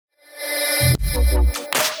Welcome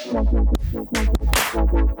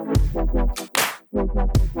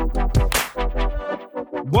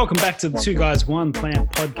back to the Two Guys One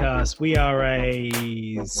Plant podcast. We are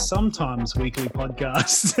a sometimes weekly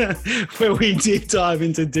podcast where we deep dive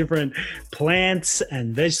into different plants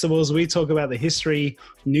and vegetables. We talk about the history,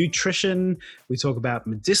 nutrition. We talk about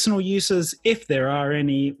medicinal uses, if there are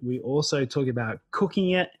any. We also talk about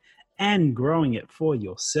cooking it and growing it for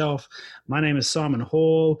yourself. My name is Simon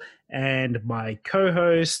Hall, and my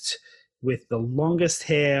co-host with the longest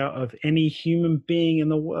hair of any human being in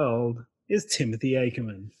the world is Timothy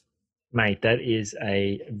Akerman. Mate, that is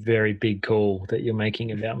a very big call that you're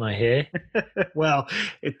making about my hair. Well,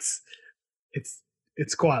 it's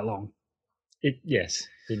quite long. Yes,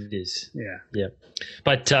 it is. Yeah.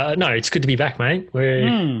 But no, it's good to be back, mate.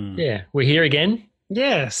 We're here again.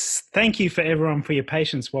 Yes. Thank you for everyone for your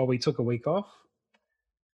patience while we took a week off.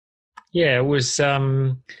 Yeah, it was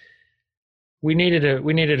we needed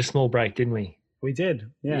a small break, didn't we? We did.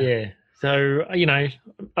 Yeah. Yeah. So, I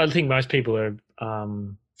think most people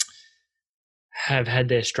have had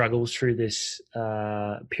their struggles through this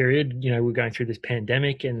period. We're going through this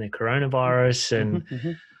pandemic and the coronavirus, and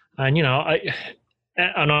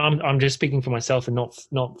I'm just speaking for myself and not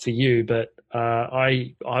for you, but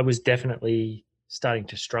I was definitely starting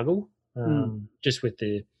to struggle just with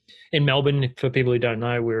in Melbourne. For people who don't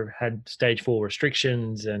know, we had stage 4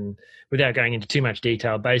 restrictions, and without going into too much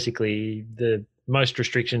detail, basically the most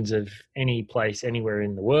restrictions of any place anywhere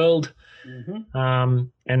in the world.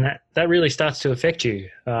 And that really starts to affect you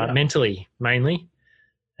mentally mainly.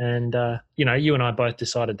 And, you and I both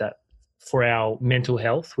decided that for our mental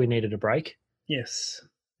health, we needed a break. Yes.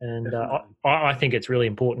 And I think it's really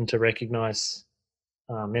important to recognize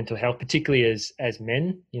mental health, particularly as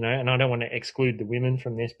men, and I don't want to exclude the women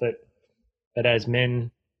from this, but as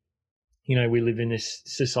men, we live in this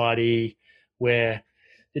society where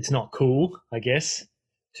it's not cool, I guess,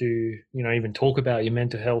 to, even talk about your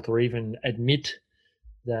mental health or even admit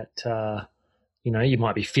that, you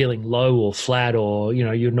might be feeling low or flat, or,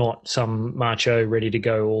 you're not some macho ready to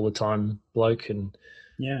go all the time bloke. And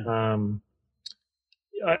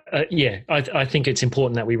I think it's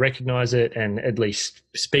important that we recognize it and at least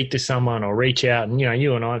speak to someone or reach out. And,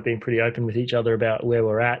 you and I have been pretty open with each other about where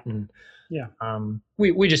we're at. And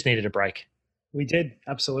we just needed a break. We did.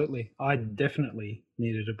 Absolutely. I definitely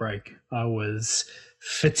needed a break. I was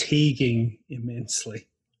fatiguing immensely.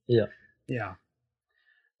 Yeah. Yeah.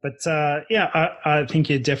 But I think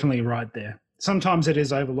you're definitely right there. Sometimes it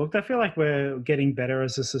is overlooked. I feel like we're getting better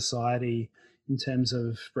as a society in terms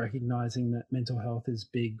of recognizing that mental health is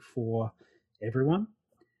big for everyone.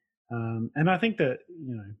 And I think that,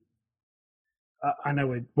 I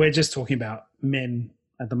know we're just talking about men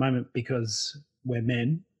at the moment because we're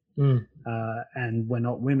men. And we're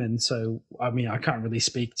not women, so I can't really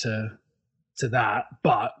speak to that,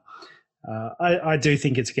 but I do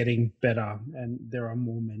think it's getting better, and there are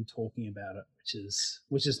more men talking about it,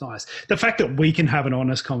 which is nice. The fact that we can have an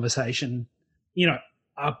honest conversation,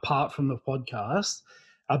 apart from the podcast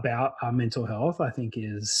about our mental health, I think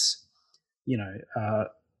is, a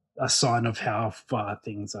sign of how far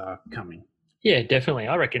things are coming. Yeah, definitely.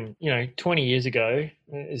 I reckon, 20 years ago,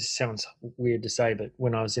 it sounds weird to say, but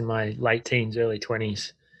when I was in my late teens, early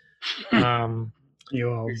 20s.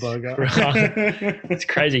 You old bugger. It's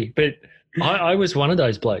crazy. But I was one of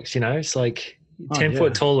those blokes, it's like 10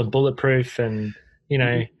 foot tall and bulletproof, and,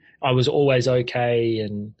 I was always okay,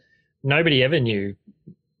 and nobody ever knew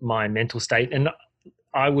my mental state. And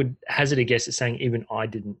I would hazard a guess at saying even I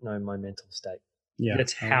didn't know my mental state. Yeah,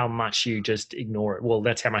 that's how much you just ignore it. Well,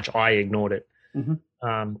 that's how much I ignored it.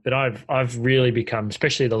 But I've really become,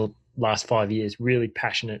 especially the last 5 years, really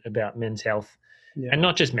passionate about men's health, and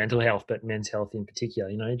not just mental health, but men's health in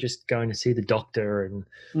particular. Just going to see the doctor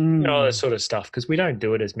and all that sort of stuff, because we don't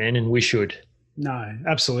do it as men, and we should. No,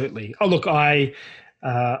 absolutely. Oh, look, I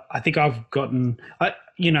think I've gotten.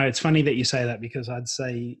 It's funny that you say that, because I'd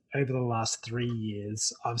say over the last 3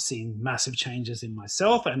 years, I've seen massive changes in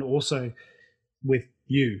myself and also with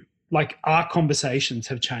you. Like, our conversations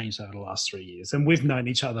have changed over the last 3 years, and we've known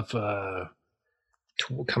each other for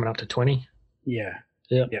coming up to 20. Yeah.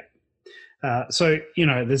 So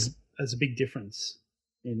there's a big difference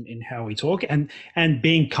in how we talk, and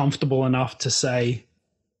being comfortable enough to say,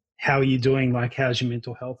 how are you doing? Like, how's your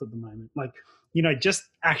mental health at the moment? Like, just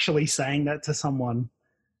actually saying that to someone,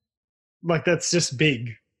 like, that's just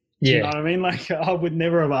big. Do you know what I mean? Like, I would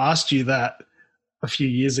never have asked you that a few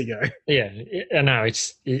years ago. Yeah, I know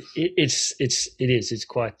it is. It's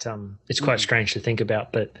quite strange to think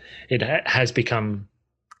about, but it has become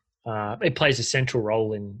it plays a central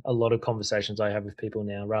role in a lot of conversations I have with people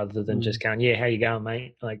now, rather than just going, "Yeah, how you going,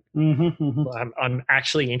 mate?" Like, I'm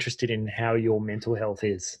actually interested in how your mental health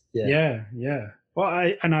is. Yeah. Well,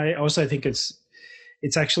 I also think it's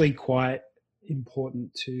actually quite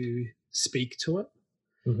important to speak to it.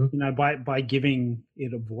 You know, by giving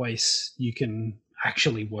it a voice, you can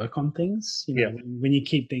actually work on things. You know, when you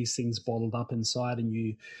keep these things bottled up inside, and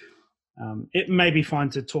you, it may be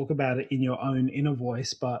fine to talk about it in your own inner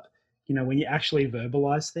voice, but you know, when you actually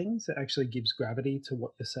verbalize things, it actually gives gravity to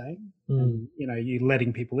what you're saying. And you know, you're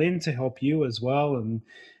letting people in to help you as well, and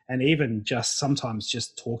even just sometimes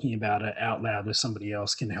just talking about it out loud with somebody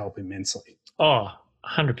else can help immensely. Oh,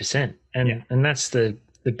 100%. And that's the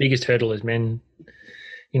biggest hurdle as men.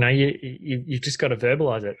 You know, you've just got to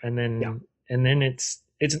verbalize it, and then it's.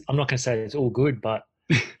 I'm not going to say it's all good, but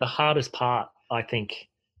the hardest part, I think,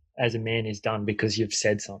 as a man, is done because you've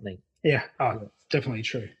said something. Yeah. Oh, definitely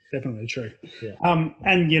true. Definitely true. Yeah.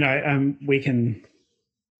 And you know, we can.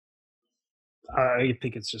 I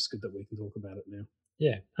think it's just good that we can talk about it now.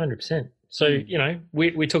 Yeah, 100%. So you know,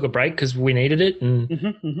 we took a break because we needed it,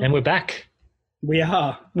 and we're back. We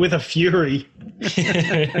are, with a fury.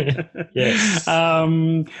 Yes.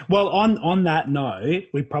 Well, on that note,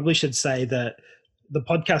 we probably should say that the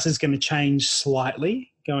podcast is going to change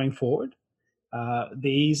slightly going forward.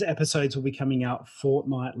 These episodes will be coming out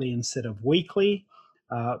fortnightly instead of weekly,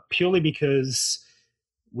 purely because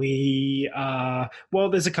we are, well,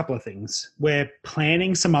 there's a couple of things. We're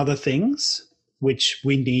planning some other things which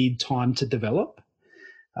we need time to develop.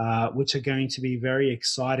 Which are going to be very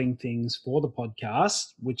exciting things for the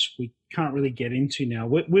podcast, which we can't really get into now.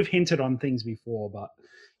 We've hinted on things before, but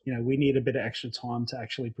you know, we need a bit of extra time to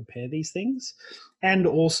actually prepare these things, and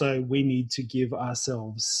also we need to give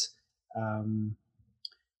ourselves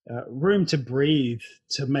room to breathe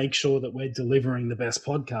to make sure that we're delivering the best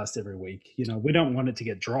podcast every week. You know, we don't want it to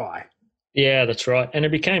get dry. Yeah, that's right. And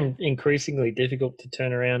it became increasingly difficult to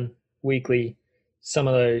turn around weekly. Some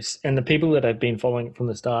of those, and the people that have been following it from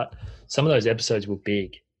the start, some of those episodes were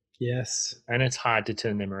big. Yes. And it's hard to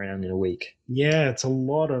turn them around in a week. Yeah, it's a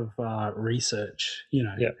lot of research, you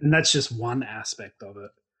know, and that's just one aspect of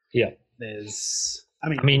it. Yeah. There's, I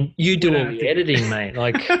mean, you do all the editing, mate.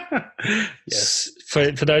 Like, yes.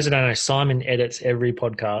 For those that don't know, Simon edits every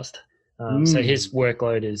podcast. So his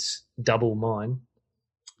workload is double mine.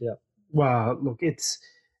 Yeah. Well, look,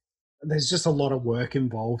 there's just a lot of work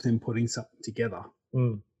involved in putting something together.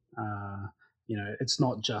 You know, it's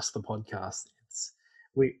not just the podcast. It's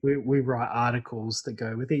we write articles that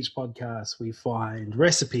go with each podcast. We find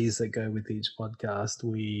recipes that go with each podcast.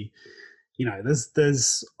 We, you know,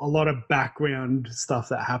 there's a lot of background stuff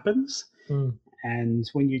that happens. And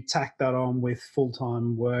when you tack that on with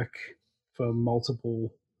full-time work for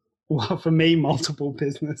multiple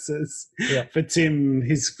businesses. Yeah. For Tim,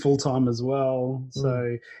 he's full-time as well.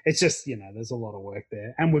 So it's just, you know, there's a lot of work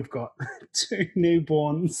there. And we've got 2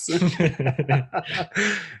 newborns.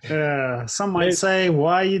 Some might say,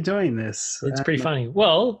 why are you doing this? It's pretty funny.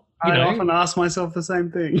 Well, I often ask myself the same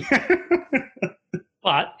thing.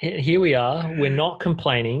 But here we are. We're not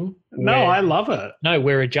complaining. No, I love it. No,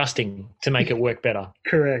 we're adjusting to make it work better.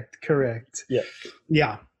 Correct. Yeah.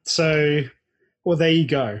 Yeah. So, well, there you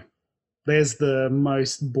go. There's the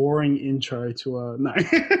most boring intro to a no.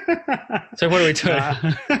 So what are we doing?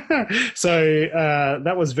 So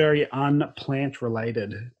that was very unplant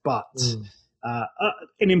related, but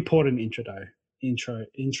an important intro.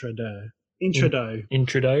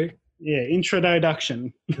 Yeah,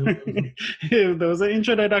 introduction. There was an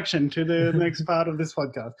introduction to the next part of this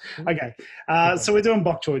podcast. Okay, so we're doing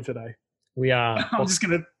bok choy today. We are. I'm just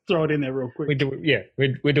going to throw it in there real quick. We're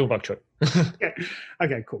doing bok choy.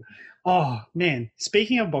 Okay, cool. Oh, man.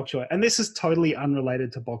 Speaking of bok choy, and this is totally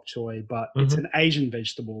unrelated to bok choy, but it's an Asian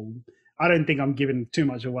vegetable. I don't think I'm giving too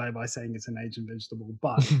much away by saying it's an Asian vegetable,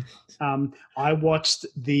 but I watched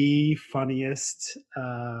the funniest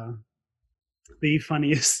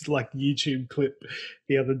like YouTube clip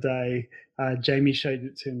the other day. Jamie showed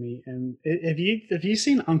it to me. And have you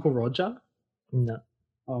seen Uncle Roger? No.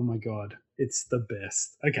 Oh my God. It's the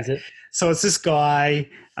best. Okay. Is it? So it's this guy,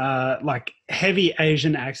 like heavy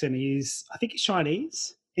Asian accent. I think he's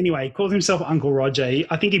Chinese. Anyway, he calls himself Uncle Roger.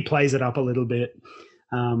 I think he plays it up a little bit.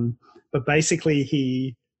 But basically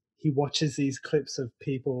he watches these clips of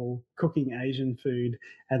people cooking Asian food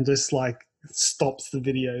and just like stops the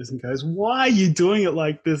videos and goes, "Why are you doing it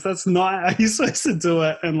like this? That's not how you're supposed to do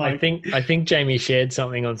it." And like, I think Jamie shared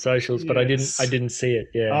something on socials, but I didn't see it.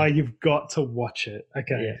 Yeah. Oh, you've got to watch it.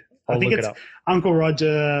 Okay. Yeah, I think it's Uncle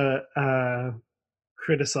Roger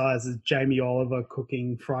criticizes Jamie Oliver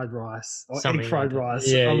cooking fried rice or Something egg fried like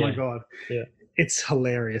rice. Yeah, oh yeah. my God. Yeah. It's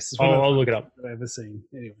hilarious. It's one of the I'll look it up. I've ever seen.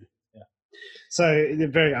 Anyway, yeah. So they're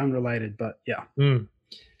very unrelated, but yeah.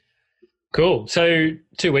 Cool. So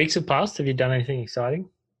 2 weeks have passed. Have you done anything exciting?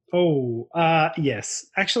 Oh, yes.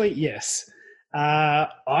 Actually, yes.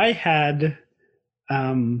 I had,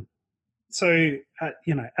 as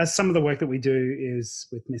some of the work that we do is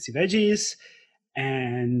with Messy Veggies,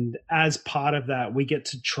 and as part of that, we get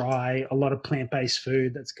to try a lot of plant-based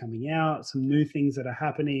food that's coming out, some new things that are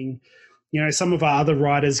happening. Some of our other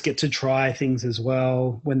writers get to try things as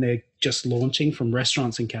well when they're just launching from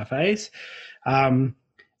restaurants and cafes.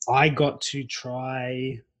 I got to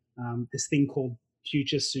try this thing called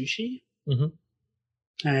Future Sushi. Mm-hmm.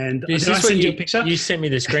 And did I send you a picture? You sent me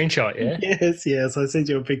the screenshot, yeah? Yes. I sent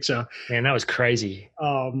you a picture. Man, that was crazy.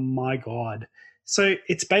 Oh, my God. So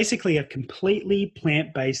it's basically a completely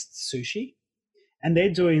plant-based sushi. And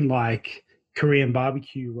they're doing like Korean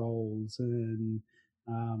barbecue rolls and,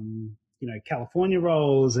 California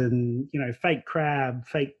rolls and, fake crab,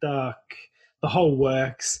 fake duck, the whole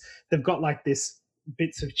works. They've got like this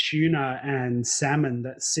bits of tuna and salmon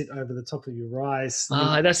that sit over the top of your rice.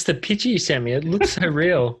 That's the picture you sent me. It looks so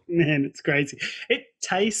real. Man, it's crazy. It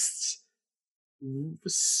tastes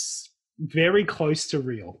very close to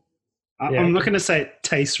real. I'm not going to say it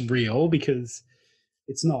tastes real because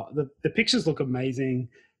it's not. The pictures look amazing.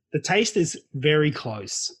 The taste is very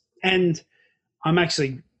close. And I'm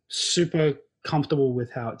actually super comfortable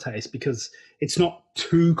with how it tastes because it's not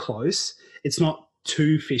too close. It's not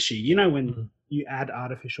too fishy. When you add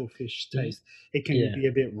artificial fish taste, it can be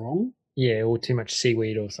a bit wrong. Yeah, or too much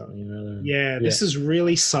seaweed or something. This is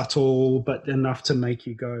really subtle, but enough to make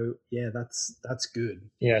you go, yeah, that's good.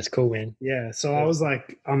 Yeah, it's cool, man. Yeah, so I was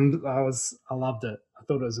like, I loved it. I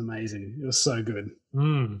thought it was amazing. It was so good.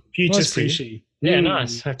 Future Sushi. Yeah,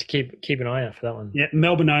 nice. I have to keep an eye out for that one. Yeah,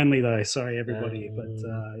 Melbourne only though. Sorry, everybody, but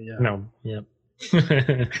yeah. Melbourne, yeah.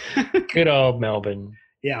 Good old Melbourne.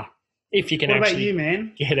 Yeah. If you can what actually about you,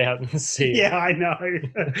 man? Get out and see it. Yeah, I know.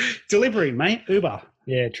 Delivery, mate. Uber.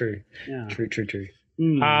 Yeah, true. Yeah. True.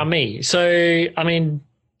 Me. So, I mean,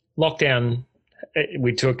 lockdown,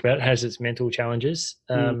 we talked about, has its mental challenges.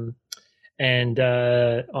 And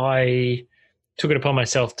I took it upon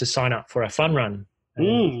myself to sign up for a fun run.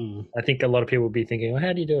 I think a lot of people will be thinking, well,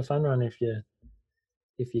 how do you do a fun run if you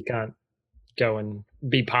can't go and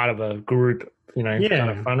be part of a group, kind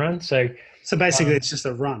of fun run? So basically it's just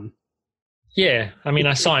a run. Yeah. I mean,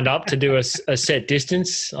 I signed up to do a set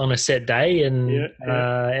distance on a set day and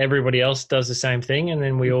everybody else does the same thing. And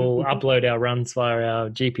then we all upload our runs via our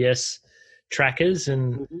GPS trackers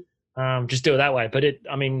and just do it that way. But it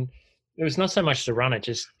was not so much to run. It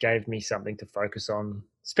just gave me something to focus on,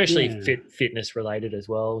 especially fitness related as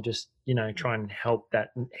well. Just, try and help that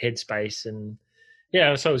headspace. And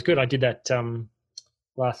so it was good. I did that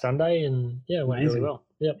last Sunday and it went really well.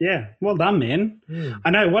 Yep. Yeah. Well done, man.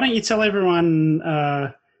 I know. Why don't you tell everyone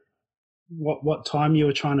what time you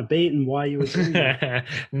were trying to beat and why you were doing it?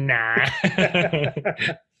 Nah. Yeah,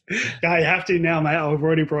 you have to now, mate. I've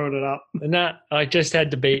already brought it up. Nah, I just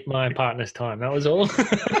had to beat my partner's time. That was all.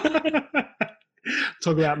 Talk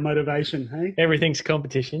about motivation, hey? Everything's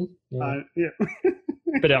competition. Yeah.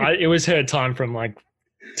 But it was her time from like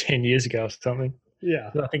 10 years ago or something.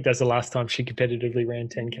 Yeah. I think that's the last time she competitively ran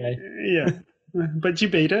 10K. Yeah. But you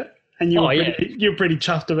beat it, and you're pretty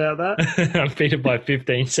chuffed about that. I beat it by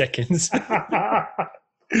 15 seconds.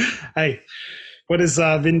 Hey, what does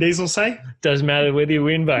Vin Diesel say? Doesn't matter whether you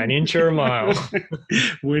win by an inch or a mile.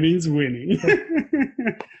 Winning's winning.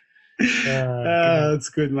 That's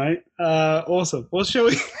good, mate. Awesome. Well, shall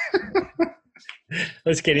we?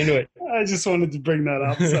 Let's get into it. I just wanted to bring that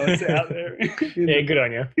up so it's out there. Good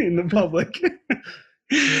on you. In the public.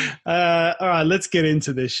 All right, let's get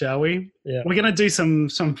into this, shall we? Yeah. We're going to do some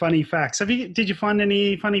funny facts. Did you find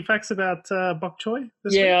any funny facts about bok choy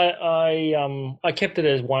this week? I kept it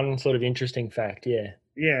as one sort of interesting fact, yeah.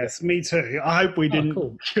 Yes, me too. I hope we didn't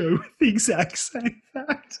go with the exact same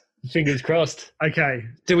fact. Fingers crossed. Okay.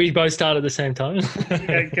 Do we both start at the same time?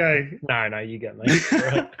 Okay. No, you go, mate.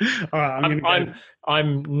 All right,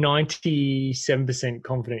 I'm 97%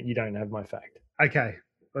 confident you don't have my fact. Okay,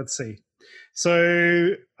 let's see.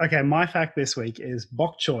 So, my fact this week is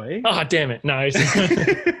bok choy. Oh, damn it. No. I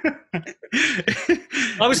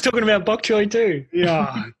was talking about bok choy too.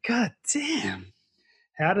 Yeah, god damn.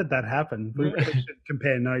 How did that happen? We really should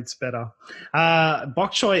compare notes better.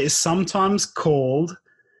 Bok choy is sometimes called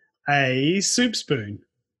a soup spoon.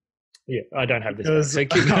 Yeah, I don't have this. So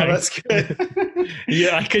keep going. That's good.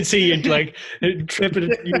 I could see you like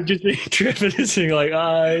trepidation, like,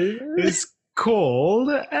 called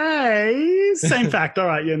a same fact. All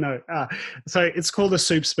right, so it's called a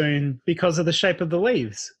soup spoon because of the shape of the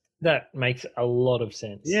leaves. That makes a lot of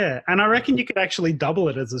sense. Yeah, and I reckon you could actually double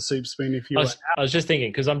it as a soup spoon if you. I was just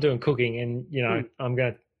thinking because I'm doing cooking, and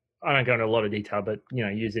I don't go into a lot of detail, but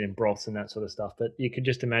use it in broths and that sort of stuff. But you could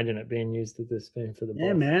just imagine it being used as a spoon for the broth.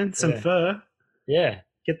 Yeah, man, some pho. Yeah,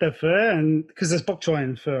 get that pho, and because there's bok choy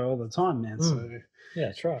in pho all the time, man. So yeah,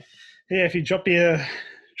 that's right. Yeah, if you drop your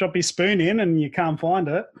spoon in and you can't find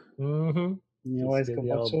it, you always got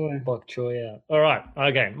bok choy. Bok choy out. All right,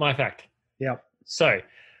 okay, my fact. Yep. So,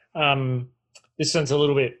 this one's a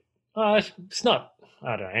little bit. It's not.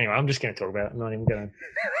 I don't know. Anyway, I'm just going to talk about it. I'm not even going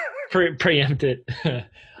to preempt it.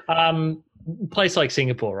 Place like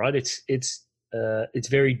Singapore, right? It's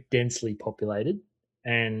very densely populated,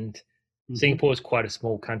 and Singapore is quite a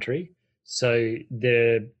small country, so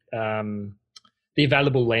the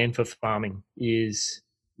available land for farming is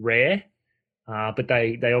rare, but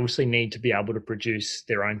they obviously need to be able to produce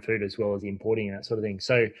their own food as well as importing and that sort of thing.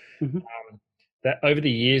 So that over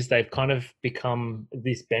the years they've kind of become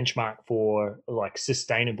this benchmark for like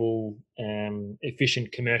sustainable,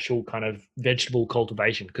 efficient commercial kind of vegetable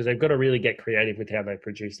cultivation, because they've got to really get creative with how they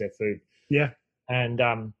produce their food. Yeah. And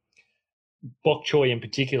bok choy in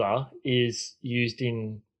particular is used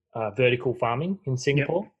in vertical farming in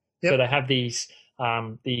Singapore. Yep. So they have these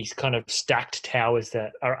kind of stacked towers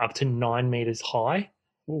that are up to 9 meters high.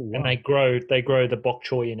 Ooh, wow. And they grow the bok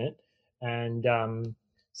choy in it. And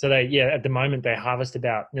so at the moment they harvest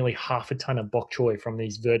about nearly half a ton of bok choy from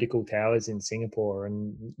these vertical towers in Singapore,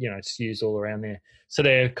 and it's used all around there. So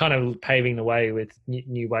they're kind of paving the way with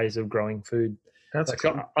new ways of growing food. That's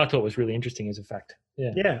cool. I thought it was really interesting as a fact.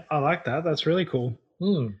 Yeah. Yeah, I like that. That's really cool.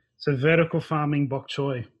 So vertical farming bok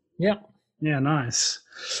choy. Yeah. Yeah, nice.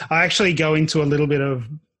 I actually go into a little bit of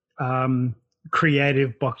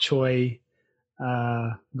creative bok choy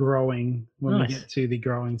growing when we get to the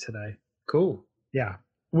growing today. Cool. Yeah,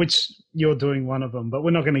 which you're doing one of them, but we're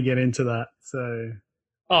not going to get into that. So.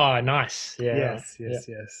 Oh, nice. Yeah. Yes.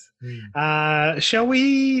 Shall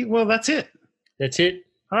we? Well, that's it. That's it.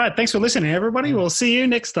 All right. Thanks for listening, everybody. We'll see you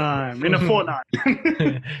next time in a fortnight.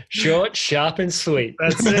 Short, sharp, and sweet.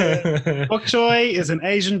 That's it. Bok choy is an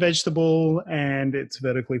Asian vegetable, and it's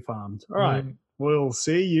vertically farmed. All right. We'll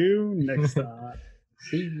see you next time.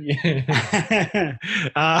 See you.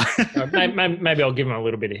 Maybe I'll give them a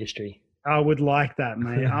little bit of history. I would like that,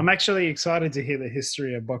 mate. I'm actually excited to hear the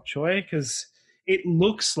history of bok choy because it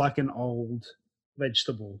looks like an old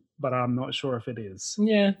vegetable, but I'm not sure if it is.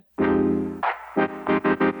 Yeah.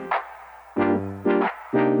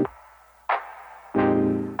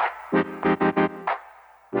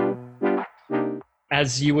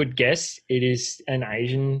 As you would guess, it is an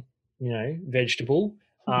Asian, vegetable.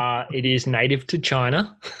 It is native to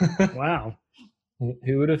China. Wow.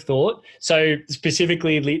 Who would have thought? So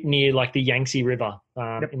specifically near like the Yangtze River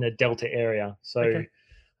in the Delta area. So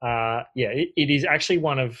it is actually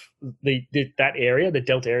one of that area. The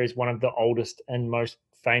Delta area is one of the oldest and most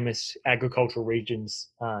famous agricultural regions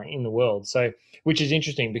in the world. So, which is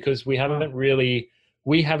interesting because we haven't really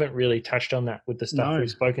touched on that with the stuff we've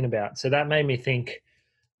spoken about. So that made me think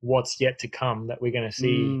what's yet to come that we're going to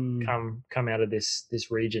see come out of this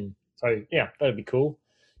region. So yeah, that'd be cool.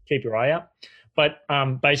 Keep your eye out. But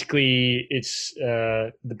basically, it's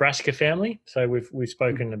the brassica family. So we've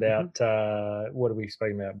spoken about what have we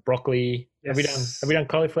spoken about? Broccoli. Yes. Have we done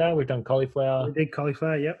cauliflower? We've done cauliflower. We did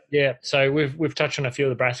cauliflower. Yep. Yeah. So we've touched on a few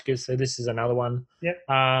of the brassicas. So this is another one. Yep.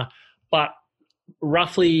 But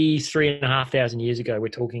roughly 3,500 years ago, we're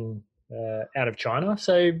talking out of China.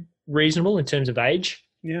 So reasonable in terms of age.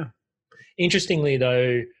 Yeah. Interestingly,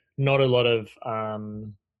 though, not a lot of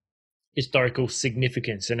historical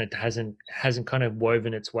significance, and it hasn't kind of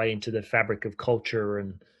woven its way into the fabric of culture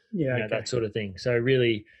and that sort of thing. So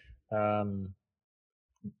really,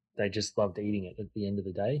 they just loved eating it at the end of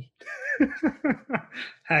the day.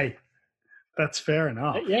 Hey, that's fair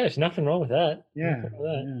enough. Yeah, there's nothing wrong with that. Yeah.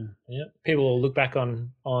 Yeah. People will look back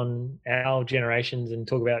on our generations and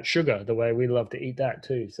talk about sugar the way we love to eat that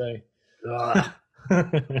too. So.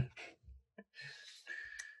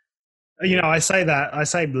 I say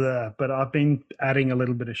bleh, but I've been adding a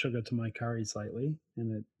little bit of sugar to my curries lately,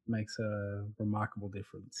 and it makes a remarkable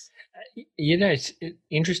difference. It's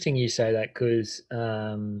interesting you say that because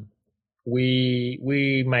we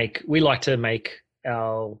like to make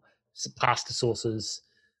our pasta sauces.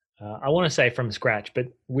 I want to say from scratch, but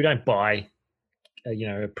we don't buy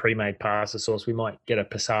a pre-made pasta sauce. We might get a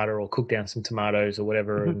passata or cook down some tomatoes or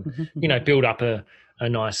whatever, and build up a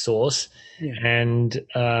nice sauce. Yeah. And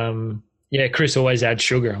Yeah, Chris always adds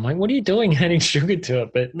sugar. I'm like, what are you doing adding sugar to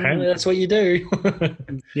it? But apparently that's what you do.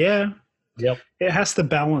 Yeah. Yep. It has to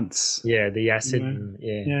balance. Yeah, the acid.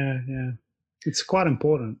 Yeah. It's quite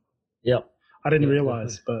important. Yep. I didn't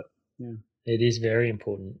realize, but yeah. It is very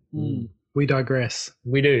important. We digress.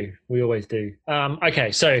 We do. We always do.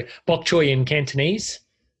 Okay, so bok choy in Cantonese.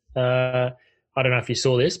 I don't know if you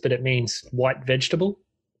saw this, but it means white vegetable.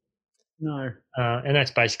 No. And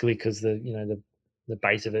that's basically because the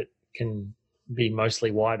base of it can be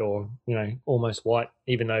mostly white or, almost white,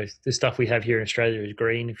 even though the stuff we have here in Australia is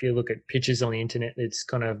green. If you look at pictures on the internet, it's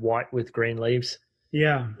kind of white with green leaves.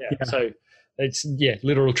 Yeah. So it's,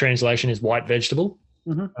 literal translation is white vegetable.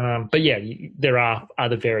 Mm-hmm. But there are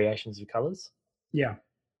other variations of colors. Yeah.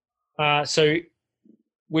 So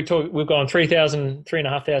we've gone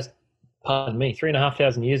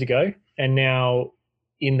 3,500 years ago, and now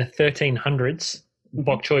in the 1300s,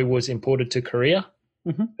 bok choy was imported to Korea.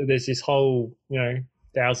 Mm-hmm. So there's this whole,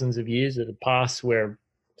 thousands of years that have passed where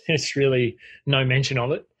there's really no mention of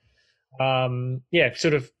it.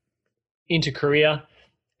 Sort of into Korea,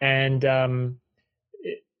 and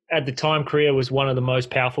at the time, Korea was one of the most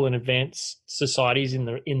powerful and advanced societies in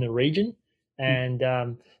the region, and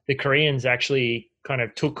the Koreans actually kind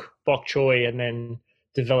of took bok choy and then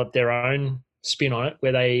developed their own spin on it,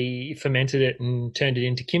 where they fermented it and turned it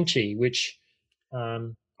into kimchi, which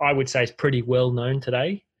I would say is pretty well known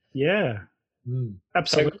today. Yeah,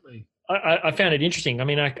 absolutely. So I found it interesting. I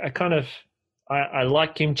mean, I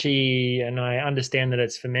like kimchi and I understand that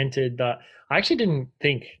it's fermented, but I actually didn't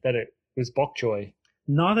think that it was bok choy.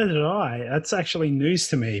 Neither did I. That's actually news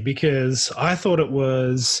to me because I thought it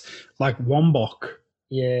was like wombok.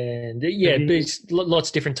 Yeah, there's lots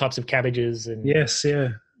of different types of cabbages. And yes,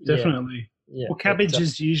 definitely. Yeah. Well, cabbage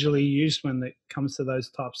is usually used when it comes to those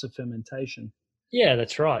types of fermentation. Yeah,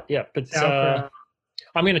 that's right. Yeah, but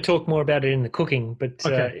I'm going to talk more about it in the cooking, but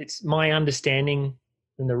it's my understanding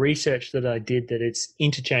and the research that I did that it's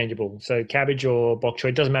interchangeable. So cabbage or bok choy,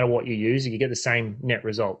 it doesn't matter what you use, you get the same net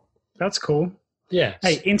result. That's cool. Yeah.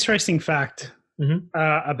 Hey, interesting fact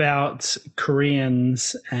about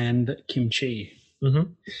Koreans and kimchi.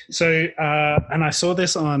 Mm-hmm. So, and I saw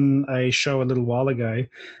this on a show a little while ago.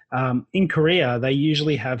 In Korea, they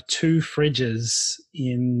usually have 2 fridges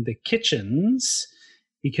in the kitchens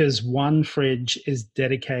because one fridge is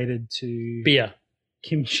dedicated to beer.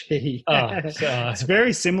 Kimchi. So, it's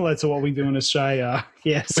very similar to what we do in Australia.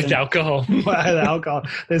 Yes. With alcohol. Alcohol.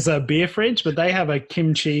 There's a beer fridge, but they have a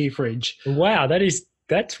kimchi fridge. Wow,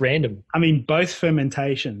 that's random. I mean, both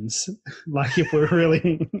fermentations. Like if we're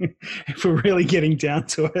really getting down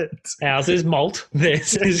to it. Ours is malt.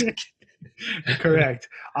 This is correct.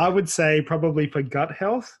 I would say probably for gut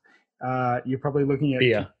health, you're probably looking at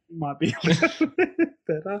beer. Might be a little bit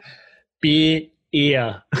better. Beer.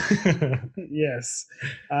 Yeah. Yes.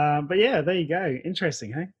 But yeah, there you go.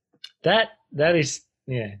 Interesting, hey? That is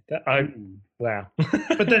wow.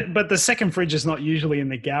 but the second fridge is not usually in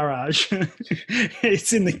the garage.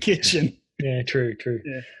 It's in the kitchen. Yeah, true.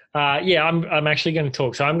 Yeah. I'm actually going to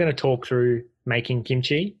talk. So I'm going to talk through making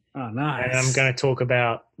kimchi. Oh, nice. And I'm going to talk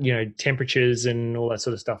about, temperatures and all that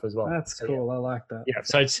sort of stuff as well. That's cool. Yeah. I like that. Yeah.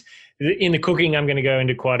 So it's in the cooking, I'm going to go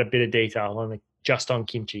into quite a bit of detail on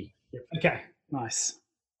kimchi. Okay. Nice.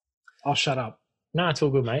 I'll shut up. No, it's all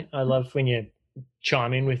good, mate. I love when you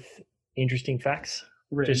chime in with interesting facts.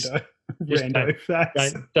 Rando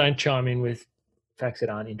facts. Don't chime in with facts that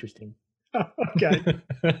aren't interesting. Okay.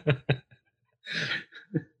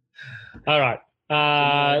 All right.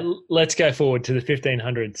 Let's go forward to the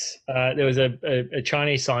 1500s. There was a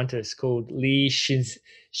Chinese scientist called Li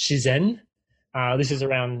Shizhen. This is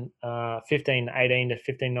around 1518 to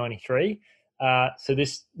 1593. So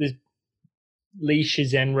this Li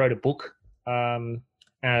Shizhen wrote a book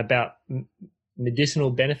about medicinal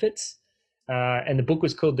benefits, and the book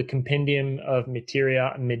was called The Compendium of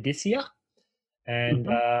Materia Medicia. And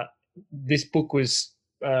this book was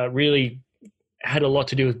really had a lot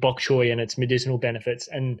to do with bok choy and its medicinal benefits.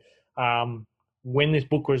 And when this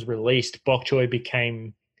book was released, bok choy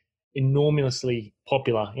became enormously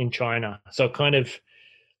popular in China. So kind of,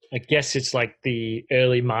 I guess it's like the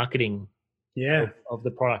early marketing of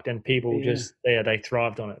the product, and people just they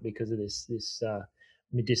thrived on it because of this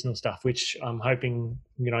medicinal stuff, which I'm hoping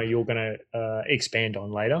you're going to expand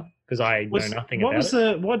on later because I know nothing about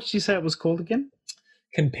it. What did you say it was called again?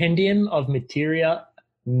 Compendium of Materia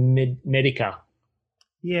Medica.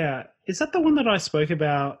 Yeah, is that the one that I spoke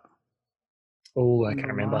about? Oh, I can't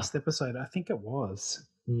remember. Last episode, I think it was.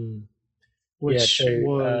 Which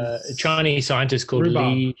was a Chinese scientist called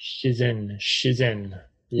Li Shizhen.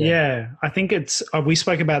 Yeah, I think it's. We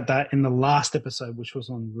spoke about that in the last episode, which was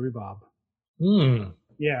on rhubarb. Mm,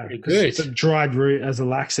 Yeah, pretty because it's a good. dried root as a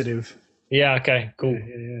laxative. Yeah. Okay. Cool.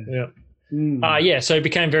 Yeah. Yeah. Yeah. So it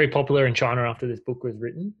became very popular in China after this book was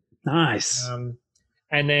written. Nice. Um,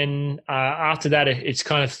 and then after that, it's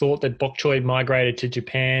kind of thought that bok choy migrated to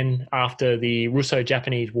Japan after the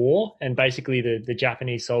Russo-Japanese War, and basically the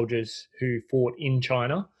Japanese soldiers who fought in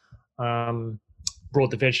China um,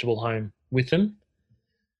 brought the vegetable home with them.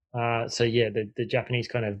 So yeah, the Japanese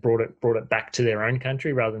kind of brought it back to their own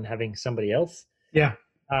country rather than having somebody else. Yeah.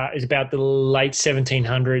 It's about the late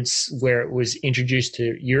 1700s where it was introduced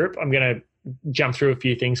to Europe. I'm going to jump through a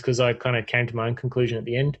few things because I kind of came to my own conclusion at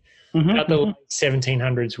the end. About the late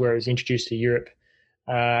 1700s where it was introduced to Europe,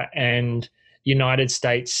 and United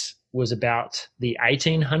States was about the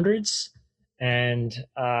 1800s. And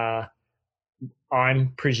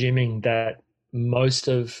I'm presuming that most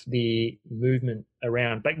of the movement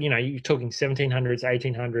around, but you're talking 1700s,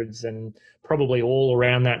 1800s, and probably all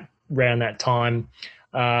around that time,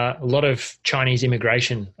 a lot of Chinese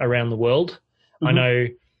immigration around the world. I know,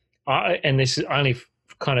 and this is only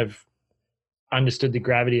kind of understood the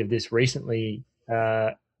gravity of this recently.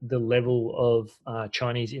 The level of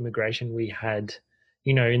Chinese immigration we had,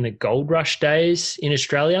 in the gold rush days in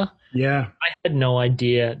Australia. Yeah. I had no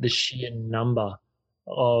idea the sheer number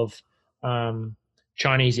of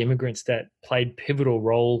Chinese immigrants that played pivotal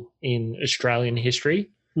role in Australian history.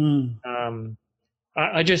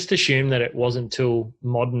 I just assumed that it wasn't till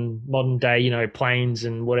modern day, planes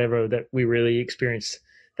and whatever, that we really experienced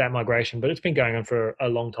that migration. But it's been going on for a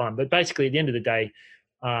long time. But basically, at the end of the day,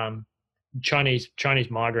 Chinese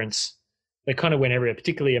migrants, they kind of went everywhere,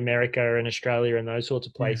 particularly America and Australia and those sorts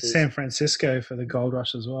of places. San Francisco for the gold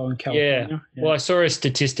rush as well in California. Yeah. Well, I saw a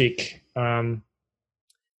statistic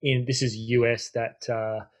this is US that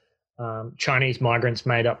Chinese migrants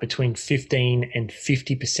made up between 15 and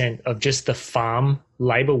 50% of just the farm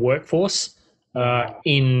labor workforce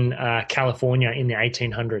in California in the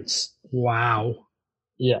 1800s. Wow.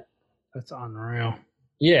 Yeah. That's unreal.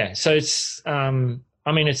 Yeah. So it's,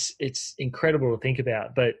 it's incredible to think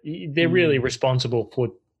about, but they're really responsible for,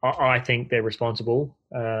 I think they're responsible.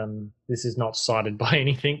 This is not cited by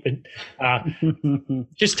anything, but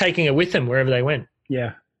just taking it with them wherever they went.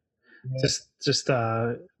 Yeah. Just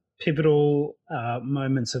pivotal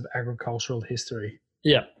moments of agricultural history.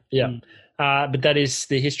 Yeah. But that is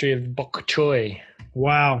the history of bok choy.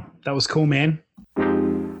 Wow, that was cool, man.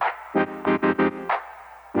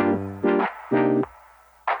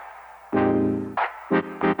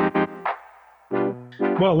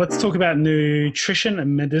 Well, let's talk about nutrition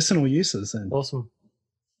and medicinal uses then. Awesome.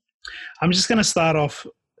 I'm just going to start off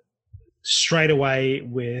straight away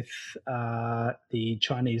with the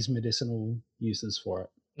Chinese medicinal uses for it,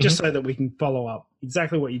 just so that we can follow up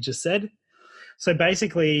exactly what you just said. So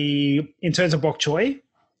basically, in terms of bok choy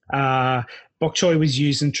was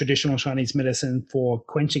used in traditional Chinese medicine for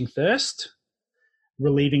quenching thirst,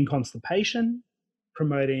 relieving constipation,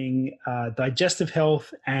 promoting digestive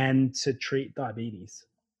health, and to treat diabetes.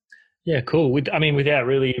 Yeah, cool. Without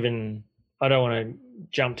really even, I don't want to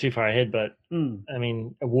jump too far ahead, but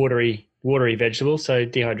a watery vegetable, so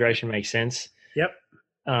dehydration makes sense. Yep.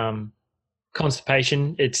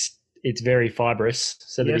 Constipation, it's very fibrous,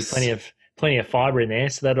 so there'll be plenty of fiber in there,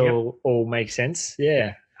 so that all makes sense.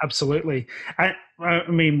 Yeah, absolutely.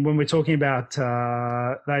 When we're talking about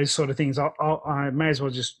those sort of things, I may as well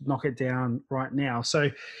just knock it down right now. So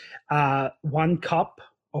 1 cup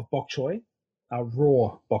of bok choy,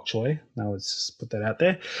 raw bok choy, now let's just put that out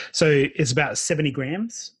there. So it's about 70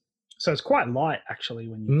 grams. So it's quite light, actually,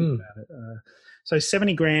 when you think about it. So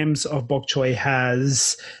 70 grams of bok choy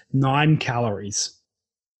has 9 calories.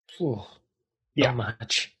 Ooh, not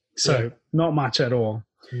much. So not much at all.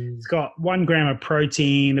 It's got 1 gram of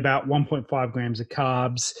protein, about 1.5 grams of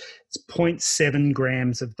carbs. It's 0.7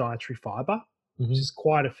 grams of dietary fiber, which is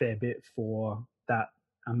quite a fair bit for that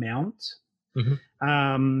amount.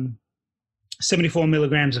 74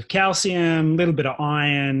 milligrams of calcium, a little bit of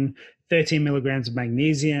iron, 13 milligrams of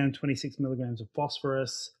magnesium, 26 milligrams of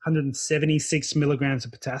phosphorus, 176 milligrams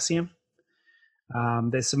of potassium.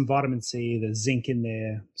 There's some vitamin C, there's zinc in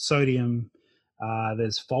there, sodium.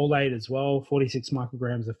 There's folate as well, 46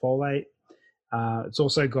 micrograms of folate. It's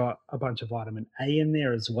also got a bunch of vitamin A in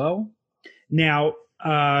there as well. Now,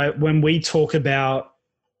 when we talk about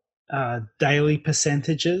daily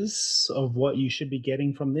percentages of what you should be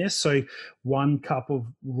getting from this, so 1 cup of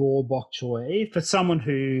raw bok choy for someone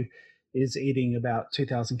who is eating about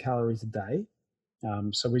 2,000 calories a day.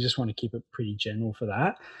 So we just want to keep it pretty general for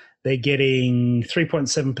that. They're getting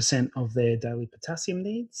 3.7% of their daily potassium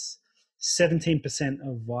needs, 17%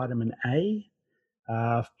 of vitamin A,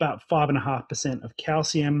 about 5.5% of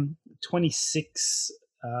calcium,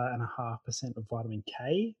 26.5% of vitamin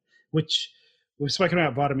K, which we've spoken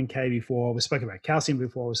about vitamin K before. We've spoken about calcium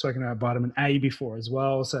before. We've spoken about vitamin A before as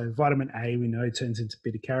well. So vitamin A, we know, turns into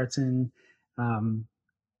beta carotene.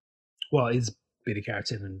 Is beta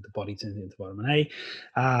carotene, and the body turns into vitamin A.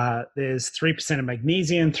 There's 3% of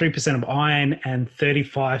magnesium, 3% of iron, and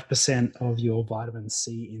 35% of your vitamin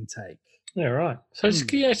C intake. Yeah, right. So it's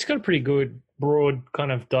got a pretty good, broad,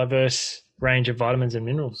 kind of diverse range of vitamins and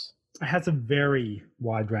minerals. It has a very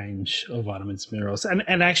wide range of vitamins and minerals,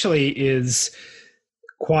 and actually is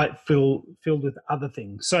quite filled with other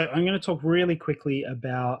things. So I'm going to talk really quickly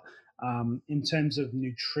about, in terms of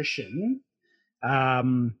nutrition,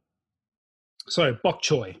 bok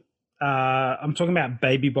choy. I'm talking about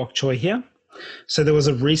baby bok choy here. So there was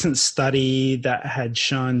a recent study that had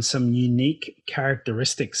shown some unique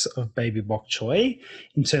characteristics of baby bok choy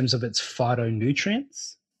in terms of its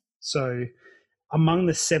phytonutrients. So among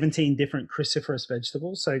the 17 different cruciferous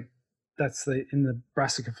vegetables, so that's in the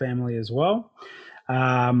brassica family as well,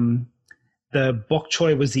 the bok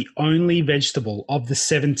choy was the only vegetable of the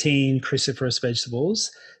 17 cruciferous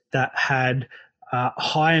vegetables that had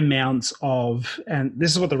high amounts of, and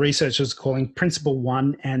this is what the researchers are calling principle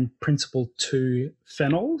 1 and principle 2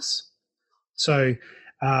 phenols. So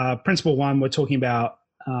principle 1, we're talking about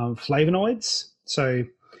flavonoids. So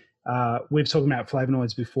we've talked about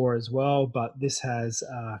flavonoids before as well, but this has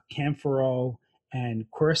camphorol and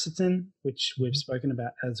quercetin, which we've spoken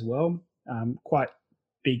about as well. Quite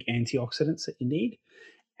big antioxidants that you need.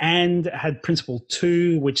 And had principle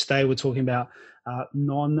 2, which they were talking about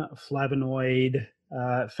non-flavonoid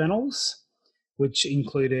phenols, which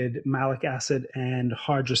included malic acid and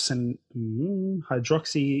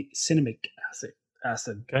hydroxycinnamic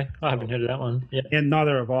acid. Okay, I haven't heard of that one. Yeah,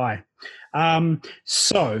 neither have I.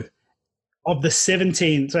 So of the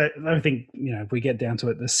 17, so I think, if we get down to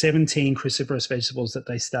it, the 17 cruciferous vegetables that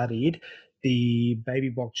they studied, the baby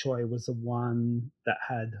bok choy was the one that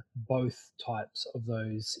had both types of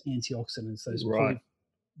those antioxidants,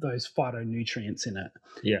 those phytonutrients in it.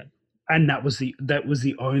 Yeah. And that was the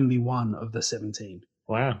only one of the 17.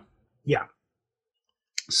 Wow. Yeah.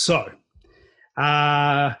 So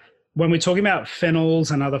when we're talking about phenols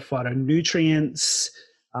and other phytonutrients,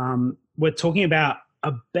 we're talking about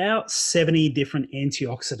 70 different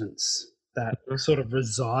antioxidants that sort of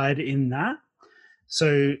reside in that.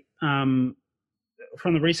 So from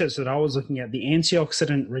the research that I was looking at, the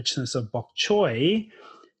antioxidant richness of bok choy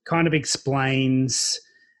kind of explains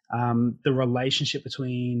the relationship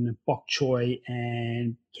between bok choy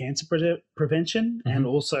and cancer prevention, and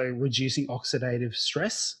also reducing oxidative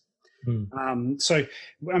stress. So,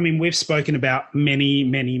 I mean, we've spoken about many,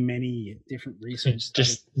 many, many different research.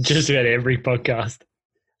 Just about every podcast.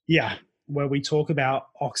 Yeah, where we talk about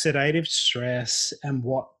oxidative stress and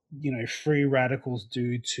what, free radicals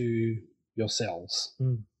do to your cells.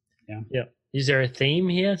 Yeah. Is there a theme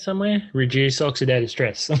here somewhere? Reduce oxidative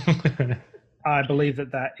stress. I believe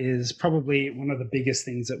that is probably one of the biggest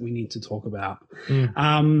things that we need to talk about.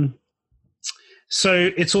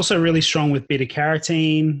 So it's also really strong with beta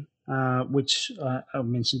carotene, which I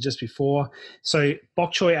mentioned just before. So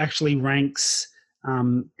bok choy actually ranks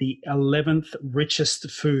the 11th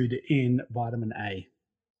richest food in vitamin A.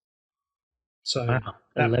 So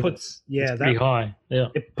that puts pretty high. Yeah,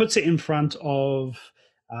 it puts it in front of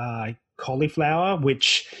cauliflower,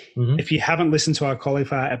 which if you haven't listened to our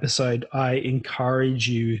cauliflower episode, I encourage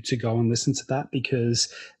you to go and listen to that,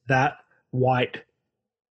 because that white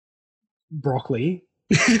broccoli,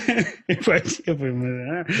 that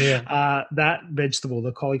vegetable,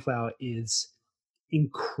 the cauliflower, is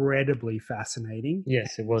incredibly fascinating.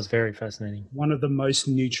 Yes, it was very fascinating. One of the most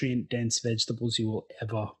nutrient dense vegetables you will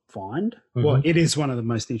ever find. Well, it is one of the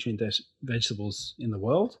most nutrient dense vegetables in the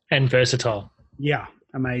world. And versatile. Yeah,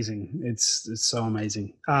 amazing. It's so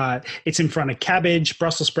amazing. It's in front of cabbage,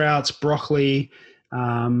 Brussels sprouts, broccoli,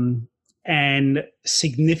 and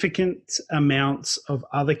significant amounts of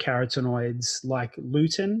other carotenoids like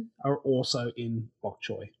lutein are also in bok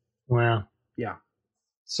choy. Wow. Yeah.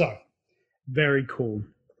 So very cool.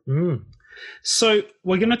 So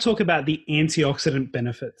we're going to talk about the antioxidant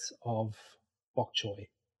benefits of bok choy.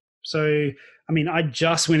 So, I mean, I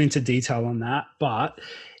just went into detail on that, but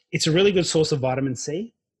it's a really good source of vitamin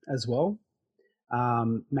C as well.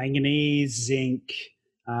 Manganese, zinc,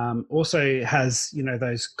 also has,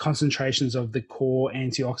 those concentrations of the core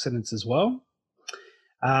antioxidants as well.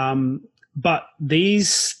 But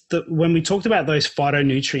when we talked about those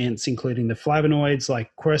phytonutrients, including the flavonoids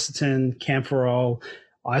like quercetin, camphorol,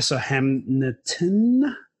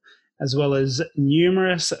 isohamnitin, as well as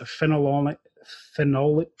numerous phenolic,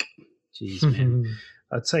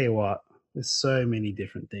 I'll tell you what, there's so many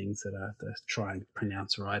different things that I have to try and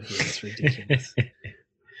pronounce right here. It's ridiculous.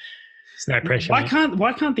 It's no pressure. Why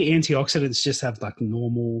can't the antioxidants just have like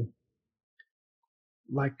normal,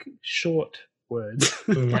 like short words?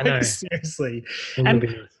 I know. Seriously.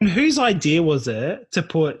 And whose idea was it to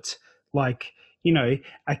put like, a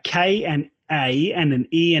K and A and an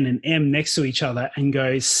E and an M next to each other and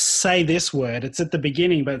go, say this word. It's at the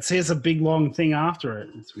beginning, but it says a big long thing after it.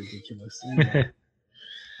 It's ridiculous. Anyway.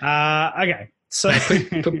 Okay. So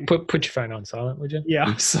put your phone on silent, would you? Yeah,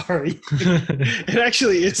 I'm sorry. It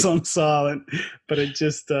actually is on silent, but it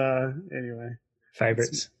just anyway.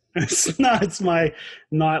 Favorites. It's my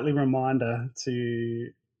nightly reminder to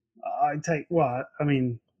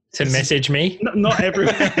to message me. Not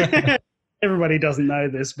everybody doesn't know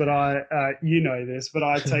this, but I this, but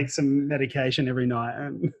I take some medication every night,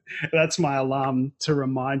 and that's my alarm to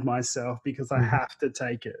remind myself because I have to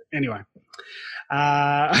take it. Anyway.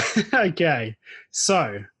 Okay.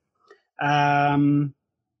 So, I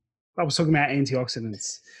was talking about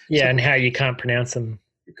antioxidants. Yeah, and how you can't pronounce them.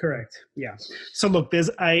 Correct. Yeah. So look, there's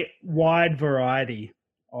a wide variety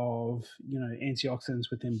of,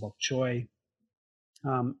 antioxidants within bok choy.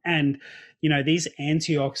 And, these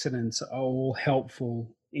antioxidants are all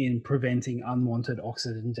helpful in preventing unwanted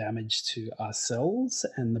oxidant damage to our cells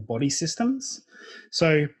and the body systems.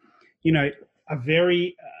 So, a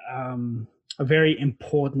very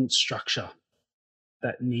important structure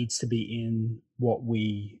that needs to be in what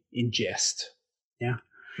we ingest. Yeah.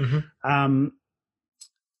 Mm-hmm.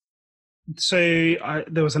 So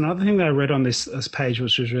there was another thing that I read on this page,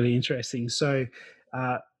 which was really interesting. So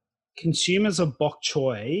consumers of bok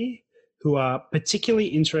choy who are particularly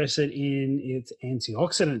interested in its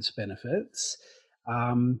antioxidant benefits,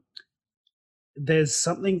 there's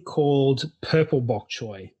something called purple bok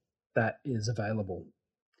choy that is available.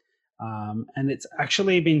 And it's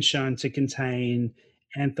actually been shown to contain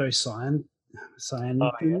anthocyanins.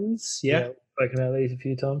 Yeah. Spoken about these a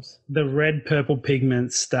few times. The red purple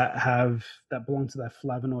pigments that belong to that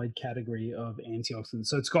flavonoid category of antioxidants.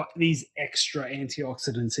 So it's got these extra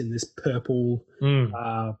antioxidants in this purple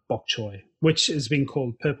bok choy, which has been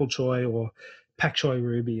called purple choy or pak choy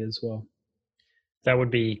ruby as well. That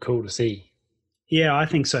would be cool to see. Yeah, I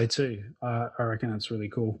think so too. I reckon that's really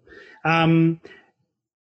cool.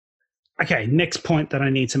 Okay, next point that I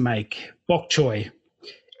need to make. Bok choy.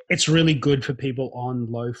 It's really good for people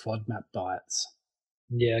on low FODMAP diets.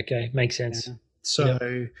 Yeah, okay. Makes sense. Yeah.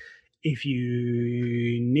 So if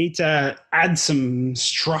you need to add some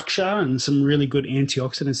structure and some really good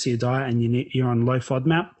antioxidants to your diet and you're on low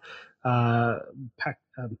FODMAP,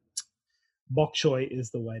 bok choy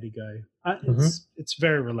is the way to go. It's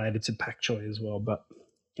very related to pak choy as well, but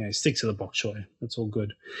stick to the bok choy. That's all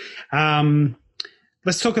good.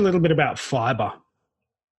 Let's talk a little bit about fiber.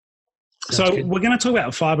 Sounds good. We're going to talk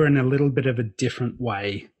about fiber in a little bit of a different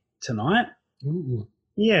way tonight. Ooh.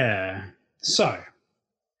 Yeah. So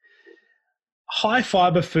high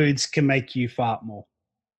fiber foods can make you fart more.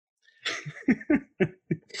 I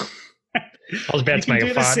was about to make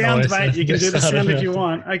a fart noise. Mate. You can do the sound if you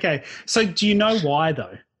want. Okay. So do you know why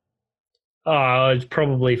though? Oh, it's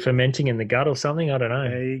probably fermenting in the gut or something. I don't know.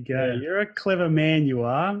 There you go. Yeah. You're a clever man, you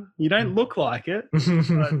are. You don't look like it.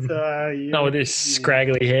 But, not with this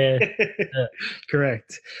scraggly hair. Yeah.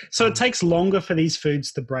 Correct. So it takes longer for these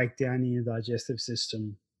foods to break down in your digestive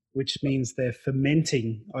system, which means they're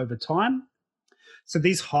fermenting over time. So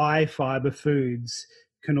these high fiber foods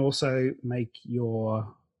can also make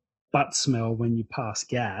your butt smell when you pass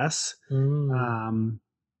gas.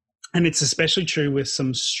 And it's especially true with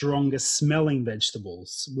some stronger smelling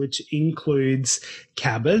vegetables, which includes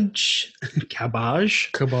cabbage,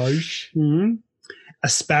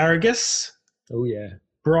 asparagus, oh yeah,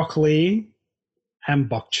 broccoli, and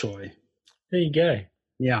bok choy. There you go.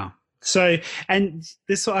 Yeah. So, and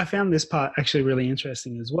I found this part actually really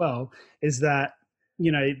interesting as well, is that,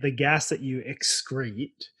 the gas that you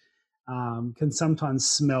excrete can sometimes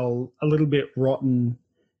smell a little bit rotten,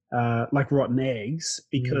 like rotten eggs,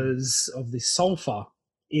 because of the sulfur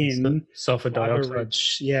in sulfur dioxide.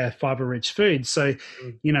 Fiber-rich foods. So,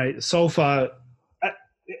 sulfur,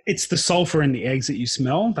 it's the sulfur in the eggs that you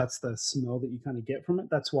smell. That's the smell that you kind of get from it.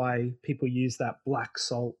 That's why people use that black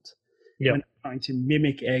salt when trying to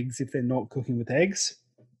mimic eggs if they're not cooking with eggs.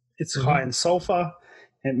 It's high in sulfur.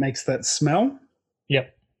 It makes that smell.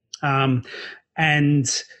 Yep. And,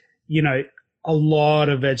 a lot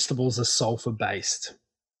of vegetables are sulfur-based.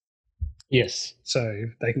 Yes. So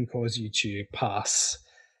they can cause you to pass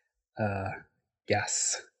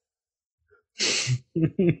gas.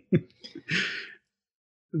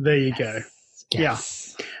 There you go.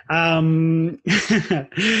 Yes. Yeah.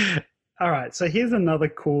 All right. So here's another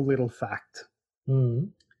cool little fact.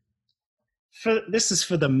 This is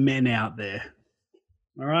for the men out there.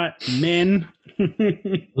 All right, men.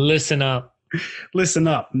 Listen up. Listen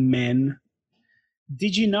up, men.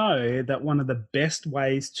 Did you know that one of the best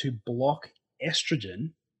ways to block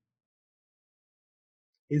estrogen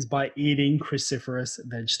is by eating cruciferous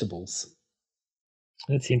vegetables?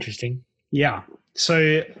 That's interesting. Yeah.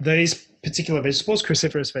 So these particular vegetables,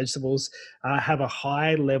 cruciferous vegetables, have a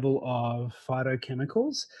high level of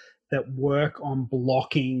phytochemicals that work on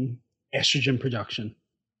blocking estrogen production.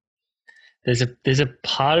 There's a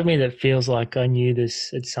part of me that feels like I knew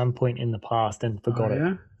this at some point in the past and forgot it.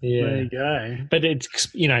 Yeah. There you go. But it's,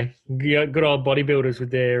 good old bodybuilders with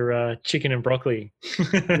their chicken and broccoli.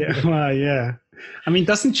 Yeah. Well, yeah. I mean,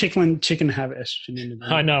 doesn't chicken have estrogen in it?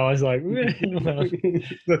 I know. I was like,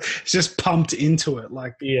 it's just pumped into it.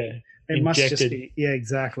 Like, yeah. It injected. must just be, yeah,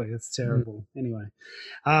 exactly. It's terrible. Anyway,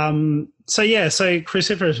 so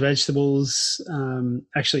cruciferous vegetables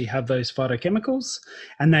actually have those phytochemicals,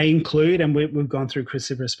 and they include, and we've gone through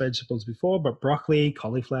cruciferous vegetables before, but broccoli,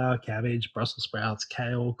 cauliflower, cabbage, Brussels sprouts,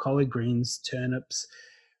 kale, collard greens, turnips,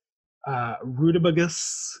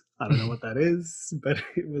 rutabagas. I don't know what that is, but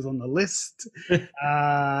it was on the list,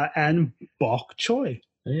 and bok choy.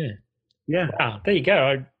 Yeah. Yeah. Wow. There you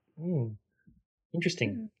go.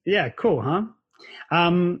 Interesting. Yeah, cool, huh?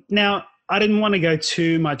 Now, I didn't want to go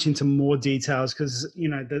too much into more details because,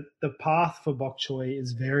 the path for bok choy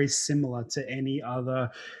is very similar to any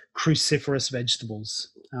other cruciferous vegetables.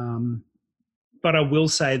 But I will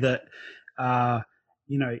say that,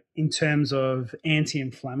 in terms of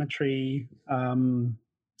anti-inflammatory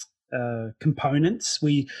components,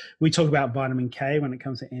 we talk about vitamin K when it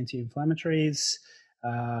comes to anti-inflammatories.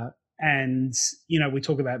 And, we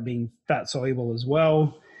talk about being fat soluble as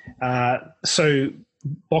well. So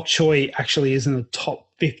bok choy actually is in the top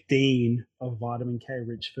 15 of vitamin K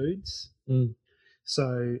rich foods.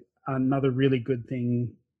 So another really good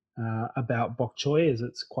thing about bok choy is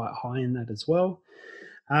it's quite high in that as well.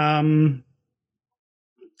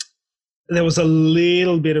 There was a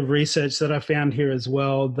little bit of research that I found here as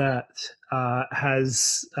well that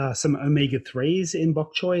has some omega-3s in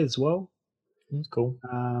bok choy as well. That's cool.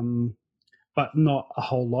 But not a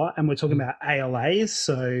whole lot. And we're talking about ALAs,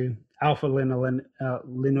 so alpha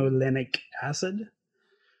linolenic acid.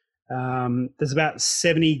 There's about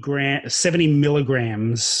 70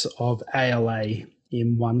 milligrams of ALA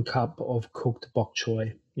in 1 cup of cooked bok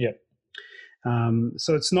choy. Yep.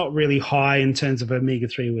 So it's not really high in terms of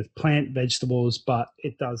omega-3 with plant vegetables, but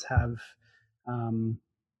it does have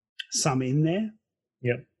some in there.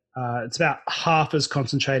 Yep. It's about half as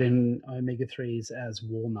concentrated in omega-3s as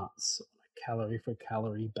walnuts on a calorie for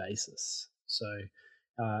calorie basis. So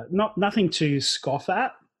nothing to scoff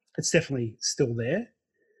at. It's definitely still there,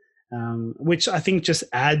 which I think just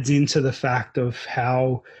adds into the fact of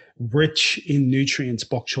how rich in nutrients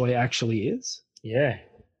bok choy actually is. Yeah.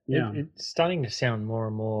 It's starting to sound more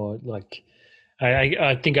and more like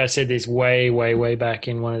I think I said this way back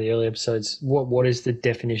in one of the early episodes. What is the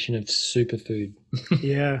definition of superfood?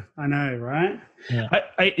 Yeah, I know, right? Yeah.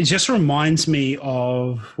 It just reminds me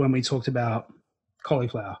of when we talked about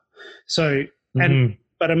cauliflower. So,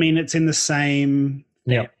 but I mean, it's in the same.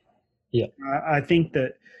 Yeah. Yeah. I think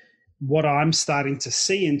that what I'm starting to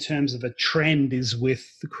see in terms of a trend is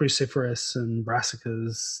with the cruciferous and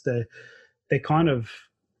brassicas. They're kind of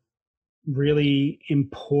really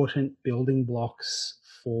important building blocks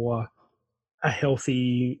for a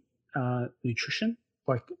healthy nutrition,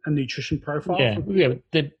 like a nutrition profile. Yeah.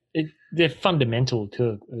 They're fundamental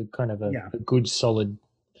to a kind of a good, solid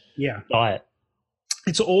diet.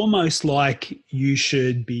 It's almost like you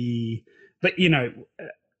should be, but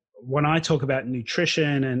when I talk about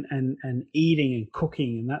nutrition and eating and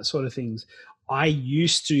cooking and that sort of things, I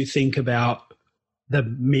used to think about the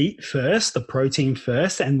meat first, the protein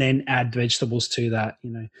first, and then add vegetables to that,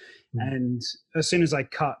 And as soon as I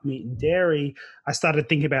cut meat and dairy, I started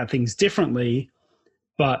thinking about things differently.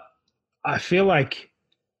 But I feel like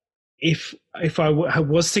if I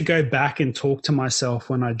was to go back and talk to myself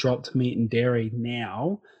when I dropped meat and dairy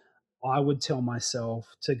now, I would tell myself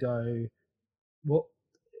to go, well,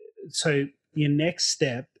 so your next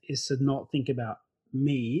step is to not think about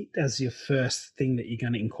meat as your first thing that you're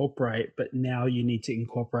going to incorporate, but now you need to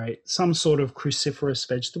incorporate some sort of cruciferous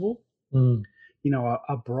vegetable,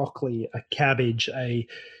 a broccoli, a cabbage, a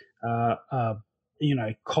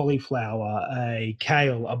cauliflower, a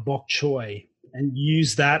kale, a bok choy, and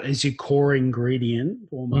use that as your core ingredient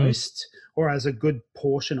almost, or as a good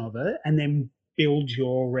portion of it, and then build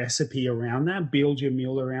your recipe around that, build your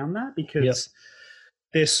meal around that, because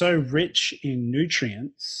they're so rich in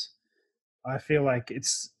nutrients. I feel like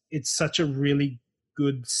it's such a really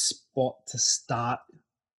good spot to start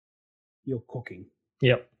your cooking.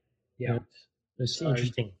 Yep. Yeah. It's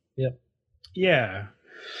interesting. Yep. Yeah.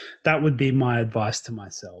 That would be my advice to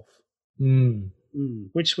myself.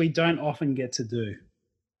 Which we don't often get to do.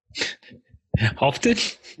 Often?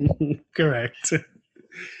 Correct.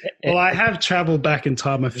 Well, I have traveled back in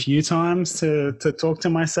time a few times to talk to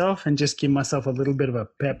myself and just give myself a little bit of a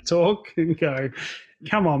pep talk and go,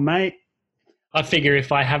 come on, mate. I figure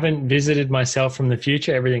if I haven't visited myself from the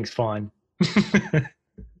future, everything's fine.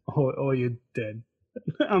 or you're dead.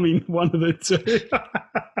 I mean, one of the two.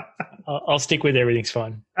 I'll stick with everything's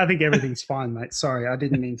fine. I think everything's fine, mate. Sorry, I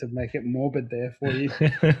didn't mean to make it morbid there for you.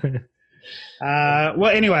 Well,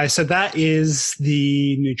 anyway, so that is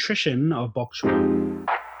the nutrition of bok choy.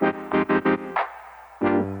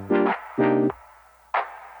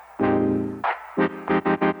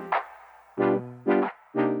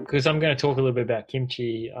 Because I'm going to talk a little bit about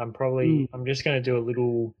kimchi. I'm just going to do a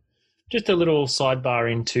little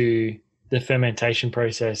sidebar into the fermentation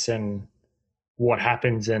process and what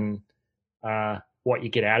happens and what you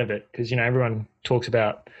get out of it. Because, everyone talks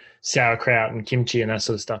about sauerkraut and kimchi and that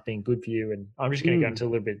sort of stuff being good for you. And I'm just going to go into a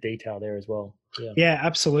little bit of detail there as well. Yeah,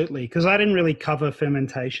 absolutely. Because I didn't really cover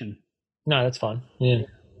fermentation. No, that's fine. Yeah.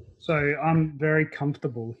 So I'm very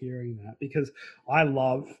comfortable hearing that because I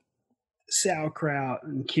love sauerkraut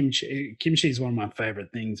and kimchi. Kimchi is one of my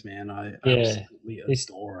favorite things, man. I absolutely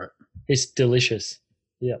adore it. It's delicious.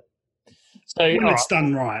 Yep. So when it's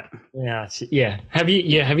done right. Yeah. Have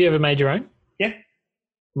you ever made your own? Yeah.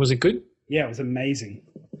 Was it good? Yeah, it was amazing.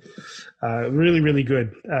 Really, really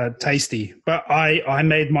good. Tasty. But I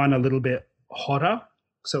made mine a little bit hotter,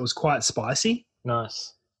 so it was quite spicy.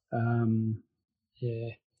 Nice. Yeah.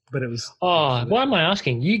 But it was. Oh, why am I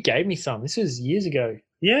asking? You gave me some. This was years ago.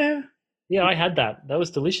 Yeah. Yeah, I had that. That was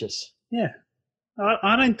delicious. Yeah.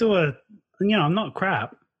 I don't do I'm not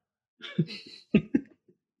crap.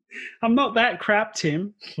 I'm not that crap,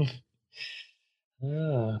 Tim.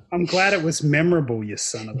 I'm glad it was memorable, you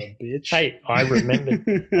son of a bitch. Hey, I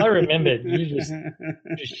remembered. You just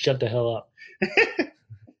shut the hell up.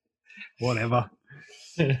 Whatever.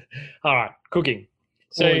 All right, cooking.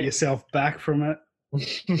 So pull yourself back from it,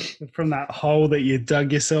 from that hole that you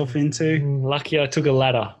dug yourself into. Lucky I took a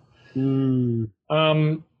ladder.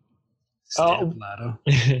 Step ladder.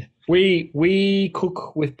 We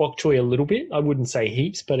cook with bok choy a little bit. I wouldn't say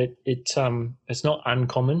heaps, but it's not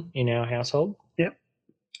uncommon in our household. Yep.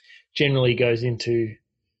 Generally goes into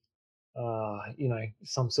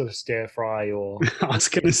some sort of stir fry or. I was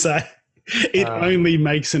going to say it only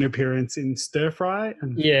makes an appearance in stir fry.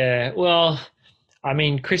 Yeah, well, I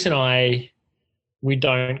mean, Chris and I, we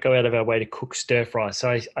don't go out of our way to cook stir fry.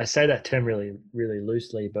 So I say that term really, really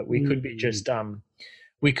loosely, but we could be just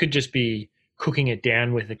be cooking it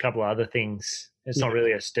down with a couple of other things. It's not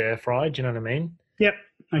really a stir fry. Do you know what I mean? Yep,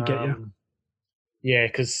 I get you. Yeah,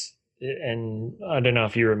 because and I don't know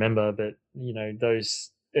if you remember, but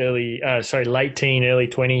those late teen, early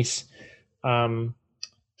 20s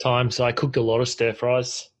times, I cooked a lot of stir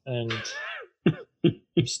fries and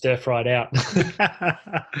stir fried out.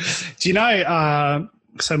 Do you know?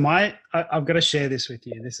 So I've got to share this with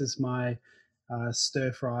you. This is my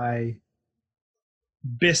stir fry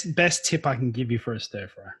best tip I can give you for a stir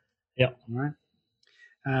fry. Yeah. All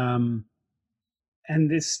right. And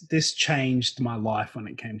this changed my life when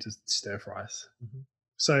it came to stir fries. Mm-hmm.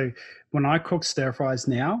 So when I cook stir fries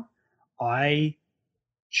now, I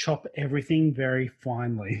chop everything very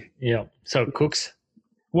finely. Yeah. So it cooks?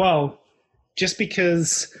 Well, just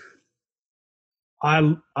because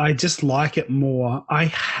I just like it more. I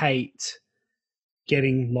hate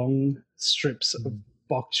getting long strips of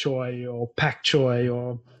bok choy or pak choy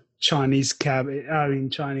or Chinese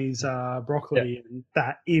Chinese broccoli and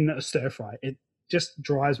that in a stir fry. It just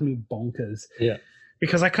drives me bonkers. Yeah.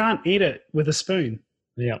 Because I can't eat it with a spoon.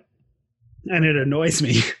 Yeah. And it annoys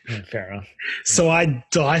me. Yeah, fair enough. So I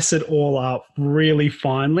dice it all up really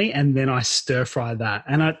finely and then I stir fry that.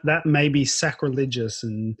 And that may be sacrilegious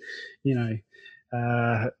and,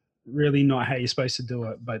 really not how you're supposed to do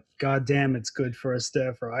it. But goddamn, it's good for a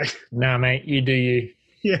stir fry. Nah, mate, you do you.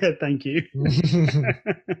 Yeah, thank you.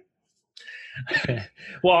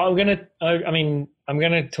 Well, I'm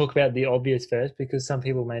gonna talk about the obvious first because some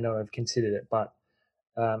people may not have considered it. But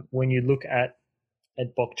when you look at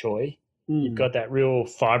bok choy, you've got that real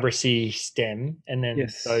fibrous stem and then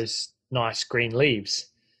those nice green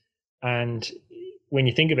leaves. And when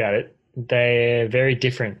you think about it, they're very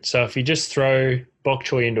different. So if you just throw bok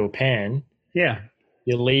choy into a pan, Yeah.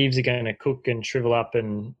 Your leaves are going to cook and shrivel up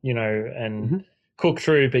and, cook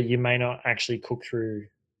through, but you may not actually cook through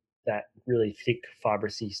that really thick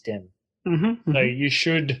fibrous stem. So you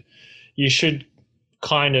should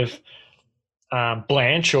kind of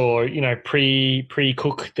blanch or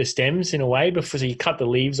pre-cook the stems in a way before, so you cut the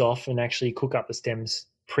leaves off and actually cook up the stems,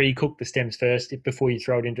 pre-cook the stems first before you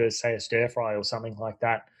throw it into, say, a stir fry or something like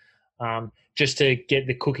that, just to get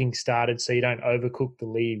the cooking started so you don't overcook the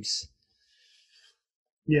leaves.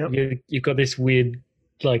 Yeah, you've got this weird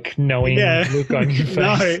knowing look on your face.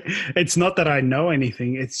 No, it's not that I know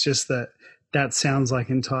anything. It's just that sounds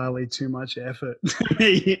like entirely too much effort to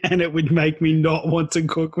me, and it would make me not want to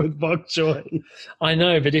cook with bok choy. I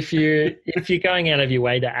know, but if you're going out of your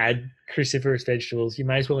way to add cruciferous vegetables, you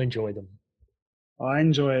may as well enjoy them. I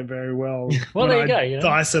enjoy it very well. Well, there you go.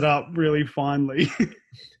 Dice it up really finely.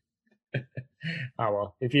 Oh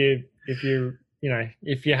well, if you're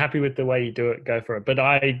happy with the way you do it, go for it. But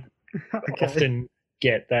I often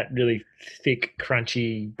get that really thick,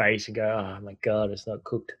 crunchy base and go, oh my God, it's not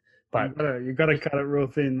cooked. But you got to cut it real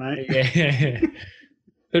thin, mate. Yeah.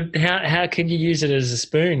 But how can you use it as a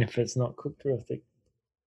spoon if it's not cooked real thick?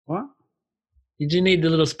 What? You do need the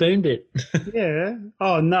little spoon bit. Yeah.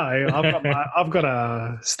 Oh no, I've got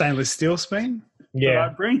a stainless steel spoon that I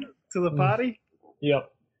bring to the party.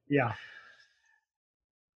 Yep. Yeah.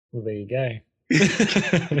 Well, there you go.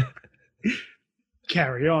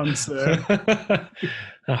 Carry on, sir.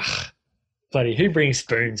 Bloody, who brings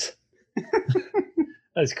spoons?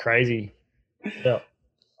 That's crazy. Yeah.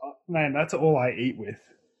 Oh, man, that's all I eat with.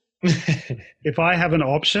 If I have an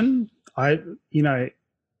option,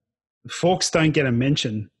 forks don't get a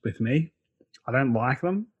mention with me. I don't like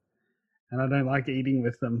them, and I don't like eating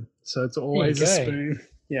with them. So it's always a spoon.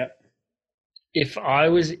 Yeah. If I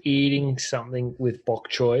was eating something with bok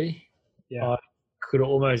choy, I could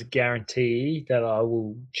almost guarantee that I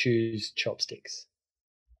will choose chopsticks.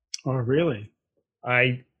 Oh, really?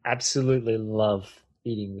 I absolutely love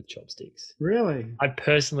eating with chopsticks. Really? I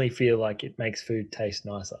personally feel like it makes food taste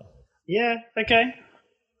nicer. Yeah, okay.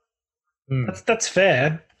 That's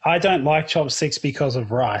fair. I don't like chopsticks because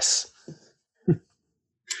of rice.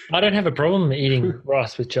 I don't have a problem eating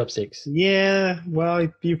rice with chopsticks. Yeah, well,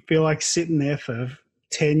 you feel like sitting there for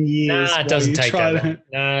 10 years. Nah, it doesn't take that long.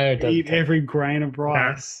 No, it doesn't. Eat every grain of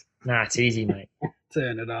rice. Nah, it's easy, mate.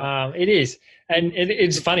 Turn it up. It is. And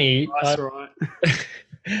it's funny. That's right.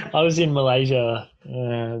 I was in Malaysia.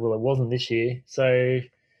 Well, it wasn't this year. So,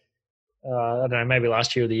 I don't know, maybe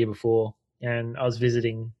last year or the year before. And I was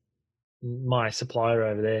visiting my supplier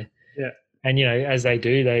over there. Yeah. And, as they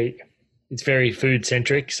do, it's very food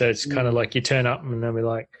centric. So it's kind of like you turn up and they'll be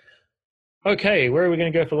like, okay, where are we going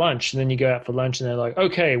to go for lunch? And then you go out for lunch and they're like,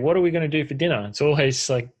 okay, what are we going to do for dinner? It's always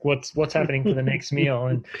like, what's happening for the next meal?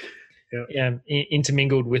 And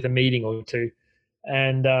intermingled with a meeting or two.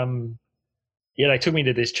 And, they took me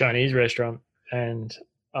to this Chinese restaurant and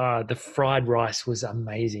the fried rice was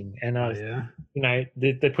amazing. And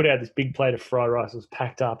they put out this big plate of fried rice. It was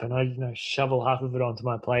packed up and I shovel half of it onto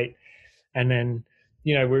my plate. And then,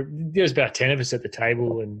 there was about 10 of us at the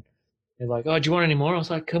table and they're like, oh, do you want any more? I was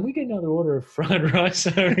like, can we get another order of fried rice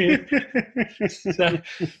over here? So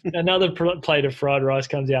another plate of fried rice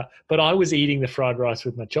comes out. But I was eating the fried rice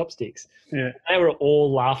with my chopsticks. Yeah. They were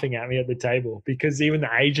all laughing at me at the table because even the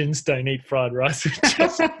Asians don't eat fried rice with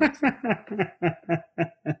chopsticks.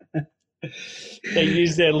 They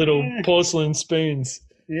use their little porcelain spoons.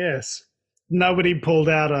 Yes. Nobody pulled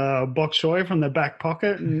out a bok choy from their back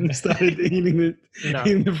pocket and started eating the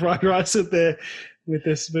fried rice with their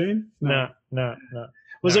spoon? No.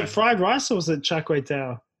 Was it fried rice or was it char kway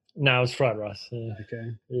teow? No, it was fried rice. Yeah.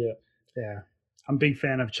 Okay. Yeah. I'm a big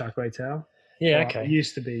fan of char kway teow. Yeah, okay. It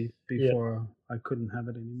used to be before I couldn't have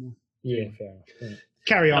it anymore. Yeah, fair enough. Yeah.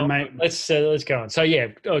 Carry on, mate. Let's go on. So,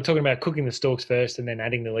 talking about cooking the stalks first and then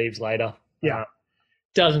adding the leaves later. Yeah.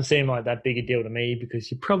 Doesn't seem like that big a deal to me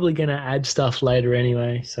because you're probably going to add stuff later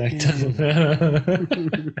anyway. So it doesn't.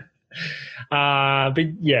 But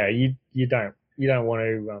yeah, you don't want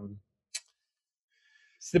to.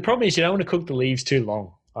 So the problem is you don't want to cook the leaves too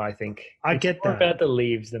long. I think I get that about the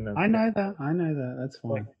leaves than the. I know that. That's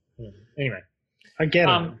fine. Anyway, I get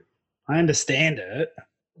it. I understand it.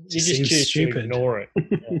 You just choose to ignore it.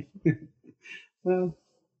 Yeah. Well,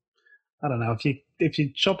 I don't know if you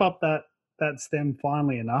chop up that stem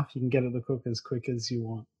finely enough, you can get it to cook as quick as you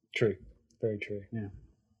want. True. Very true. Yeah.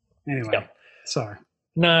 Anyway, sorry.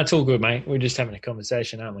 No, it's all good, mate. We're just having a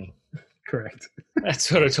conversation, aren't we? Correct.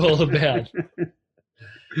 That's what it's all about.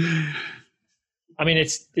 I mean,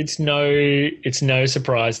 it's no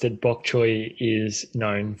surprise that bok choy is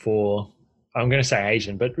known for I'm going to say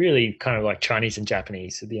Asian, but really kind of like Chinese and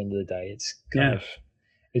Japanese at the end of the day. It's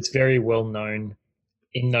it's very well known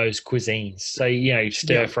in those cuisines. So,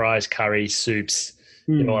 stir fries, curries, soups,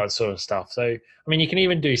 all that sort of stuff. So, I mean, you can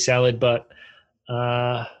even do salad, but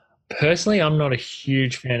personally, I'm not a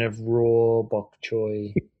huge fan of raw bok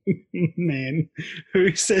choy. Man,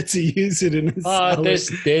 who said to use it in a salad?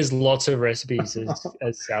 There's lots of recipes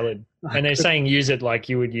as salad. And they're saying use it like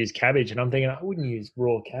you would use cabbage. And I'm thinking, I wouldn't use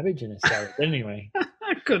raw cabbage in a salad. But anyway.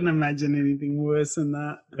 I couldn't imagine anything worse than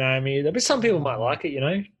that. No, I mean, but some people might like it,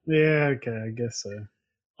 Yeah, okay, I guess so.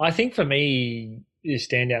 I think for me, the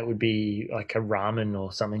standout would be like a ramen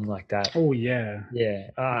or something like that. Oh, yeah. Yeah.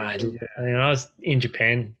 I mean, I was in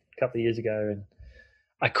Japan a couple of years ago and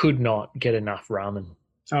I could not get enough ramen.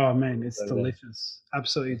 Oh, man, it's delicious.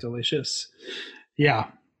 Absolutely delicious. Yeah,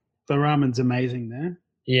 the ramen's amazing there.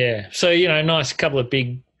 Yeah. So, nice couple of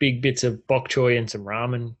big bits of bok choy and some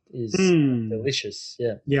ramen is delicious.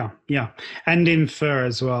 Yeah. Yeah, yeah. And in pho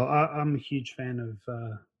as well. I'm a huge fan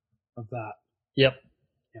of that. Yep.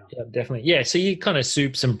 Yeah, definitely. Yeah, so you kind of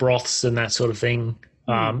soups and broths and that sort of thing.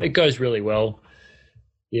 It goes really well.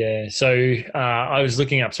 Yeah, so I was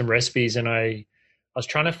looking up some recipes and I was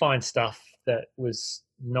trying to find stuff that was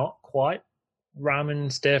not quite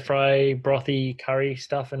ramen, stir fry, brothy, curry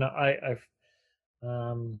stuff, and I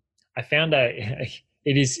found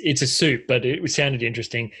it's a soup, but it sounded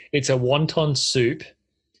interesting. It's a wonton soup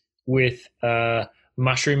with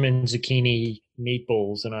mushroom and zucchini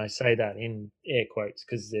meatballs, and I say that in air quotes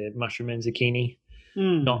because they're mushroom and zucchini,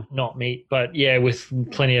 not meat. But yeah, with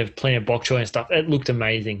plenty of bok choy and stuff. It looked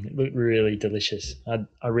amazing. It looked really delicious.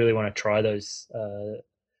 I really want to try those.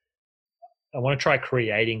 I want to try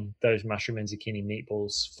creating those mushroom and zucchini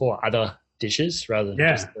meatballs for other dishes rather than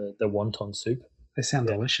just the wonton soup. They sound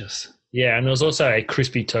delicious. Yeah, and there was also a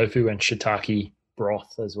crispy tofu and shiitake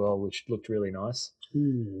broth as well, which looked really nice.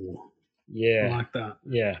 Ooh, yeah, I like that.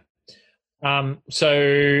 Yeah.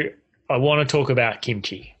 So I want to talk about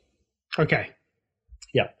kimchi. Okay.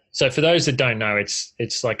 Yeah. So for those that don't know,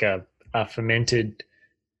 it's like a fermented,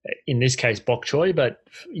 in this case, bok choy, but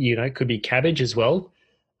could be cabbage as well.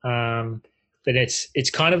 But it's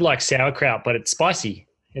kind of like sauerkraut, but it's spicy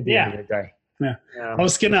at the end of the day. Yeah. I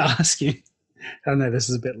was going to ask you. I know this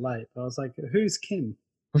is a bit late, but I was like, who's Kim?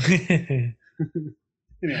 Anyway,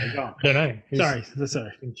 go on. I don't know.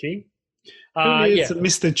 Sorry. Kimchi? Who is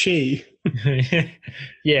Mr. Chi?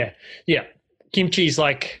 Yeah. Kimchi is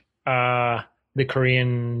like the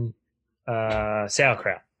Korean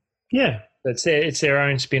sauerkraut. Yeah. It's their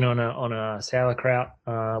own spin on a sauerkraut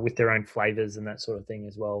with their own flavors and that sort of thing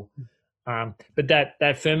as well. But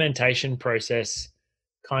that fermentation process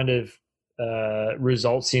kind of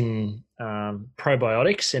results in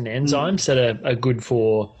probiotics and enzymes that are good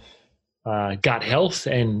for gut health,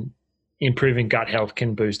 and improving gut health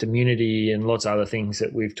can boost immunity and lots of other things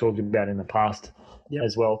that we've talked about in the past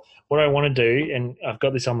as well. What I want to do, and I've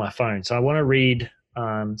got this on my phone, so I want to read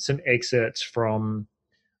some excerpts from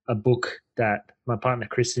a book that my partner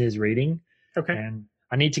Kristen is reading. Okay. And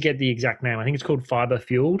I need to get the exact name. I think it's called Fiber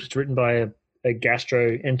Fueled. It's written by a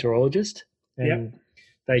gastroenterologist. And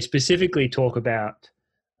they specifically talk about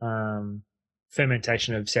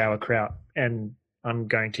fermentation of sauerkraut, and I'm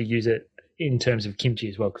going to use it in terms of kimchi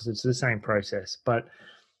as well because it's the same process. But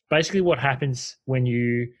basically what happens when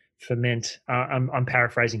you ferment, I'm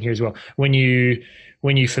paraphrasing here as well, when you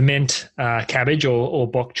ferment cabbage or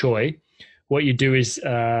bok choy, what you do is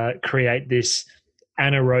create this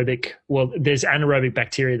anaerobic, well, there's anaerobic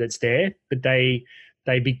bacteria that's there, but they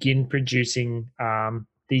begin producing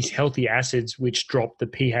these healthy acids which drop the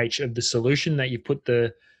pH of the solution that you put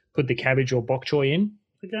the cabbage or bok choy in.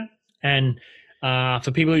 Okay. And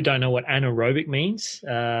for people who don't know what anaerobic means,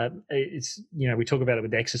 it's, we talk about it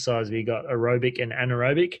with exercise. We got aerobic and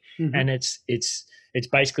anaerobic, and it's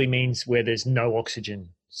basically means where there's no oxygen.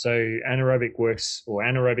 So anaerobic works, or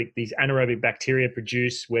these anaerobic bacteria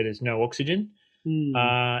produce where there's no oxygen,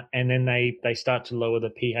 and then they start to lower the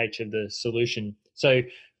pH of the solution. So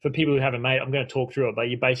for people who haven't made it, I'm going to talk through it, but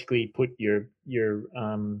you basically put your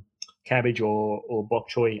cabbage or bok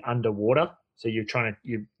choy under water. So you're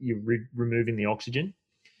removing the oxygen.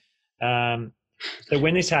 So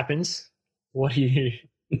when this happens, what do you?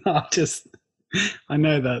 I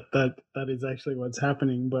know that is actually what's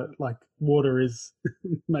happening, but like water is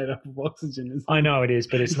made up of oxygen. I know it is,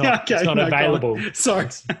 but it's not. It's not available. Sorry,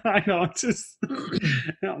 I know.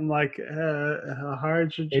 I'm like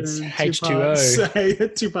hydrogen. It's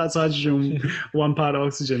H2O. 2 parts hydrogen, 1 part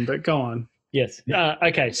oxygen. But go on. Yes.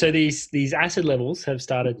 Okay. So these acid levels have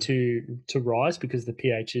started to rise because the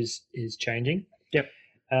pH is changing. Yep.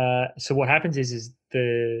 So what happens is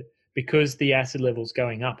the because the acid level's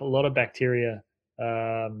going up, a lot of bacteria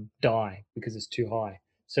die because it's too high.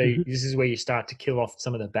 So this is where you start to kill off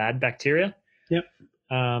some of the bad bacteria. Yep.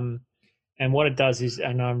 And what it does is,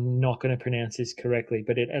 and I'm not going to pronounce this correctly,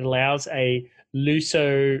 but it allows a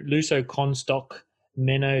Leukoconstock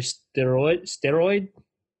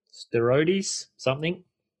steroides, something,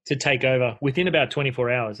 to take over within about 24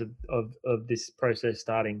 hours of this process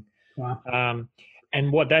starting. Wow.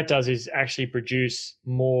 And what that does is actually produce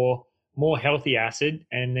more healthy acid,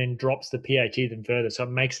 and then drops the pH even further. So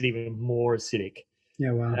it makes it even more acidic.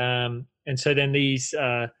 Yeah, wow. And so then these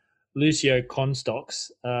Leukoconstocks,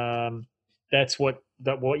 that's what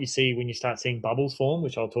you see when you start seeing bubbles form,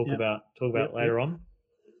 which I'll talk about later on.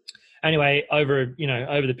 Anyway, over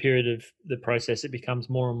the period of the process, it becomes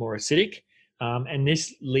more and more acidic, and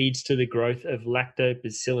this leads to the growth of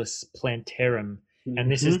Lactobacillus plantarum, and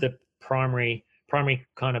this is the primary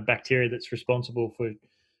kind of bacteria that's responsible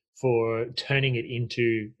for turning it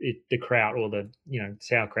into the kraut, or the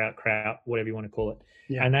sauerkraut, kraut, whatever you want to call it.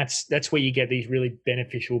 Yeah. And that's where you get these really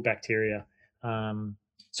beneficial bacteria.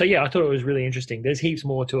 So yeah, I thought it was really interesting. There's heaps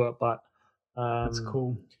more to it, but that's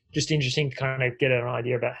cool. Just interesting to kind of get an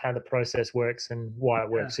idea about how the process works and why it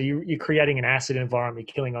works. So you're creating an acid environment,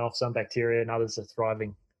 you're killing off some bacteria, and others are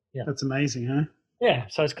thriving. Yeah, that's amazing, huh? Yeah,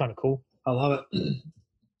 so it's kind of cool. I love it.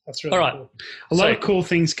 That's really cool. A lot of cool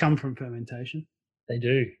things come from fermentation. They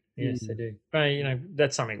do. Yes, they do. But,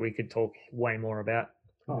 that's something we could talk way more about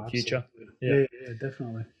in the future. Yeah,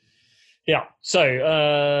 definitely. Yeah.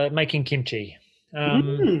 So making kimchi.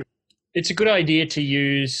 It's a good idea to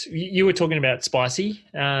use. You were talking about spicy.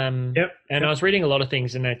 And I was reading a lot of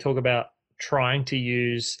things, and they talk about trying to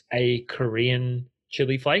use a Korean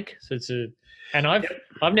chili flake. So and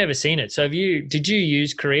I've never seen it. So did you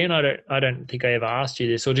use Korean? I don't think I ever asked you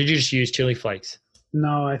this, or did you just use chili flakes?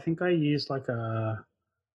 No, I think I used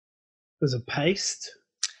there's a paste.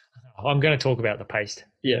 I'm going to talk about the paste.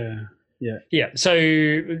 Yeah.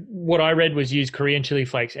 So what I read was use Korean chili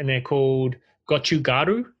flakes, and they're called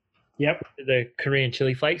gochugaru. Yep. The Korean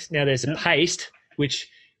chili flakes. Now there's a paste, which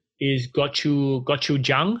is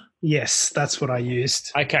gochujang. Yes, that's what I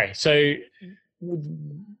used. Okay, so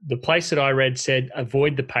the place that I read said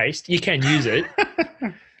avoid the paste. You can use it.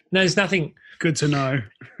 There's nothing. Good to know.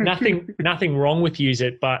 nothing wrong with use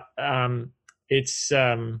it, but it's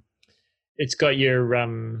got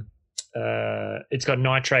it's got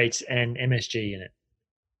nitrates and MSG in it.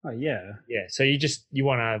 Oh yeah. Yeah. So you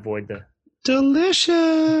want to avoid the.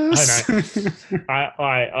 Delicious. I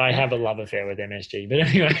know. I have a love affair with MSG, but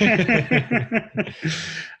anyway.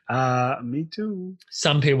 Me too.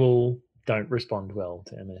 Some people don't respond well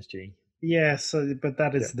to MSG. Yeah, but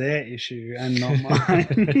that is their issue and not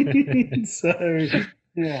mine. So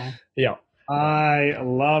yeah. Yeah. I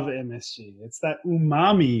love MSG. It's that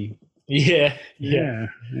umami. Yeah. Anyway.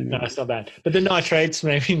 No, it's not bad. But the nitrates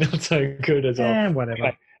maybe not so good as well. Yeah, whatever.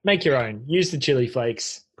 Anyway, make your own. Use the chili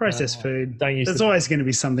flakes. Processed food. There's always going to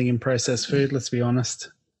be something in processed food, let's be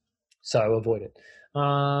honest. So avoid it.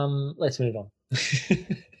 Let's move on.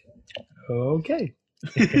 Okay.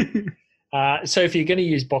 So if you're going to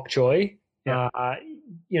use bok choy,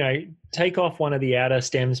 take off one of the outer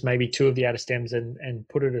stems, maybe two of the outer stems, and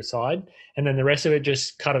put it aside. And then the rest of it,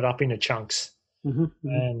 just cut it up into chunks.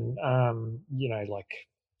 And, like,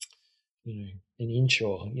 an inch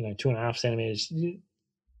or, 2.5 centimeters,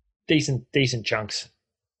 decent chunks.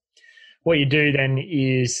 What you do then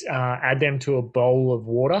is add them to a bowl of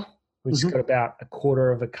water, which has got about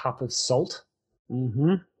 1/4 cup of salt.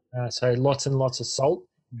 So lots and lots of salt.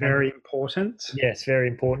 Very important. Yes, very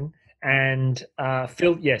important. And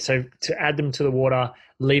so to add them to the water,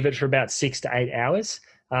 leave it for about 6 to 8 hours.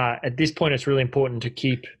 At this point, it's really important to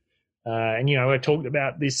keep, I talked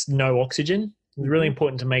about this no oxygen. It's really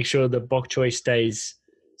important to make sure the bok choy stays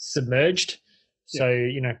submerged. So,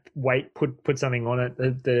 put something on it.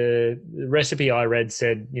 The recipe I read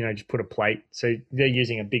said, just put a plate. So they're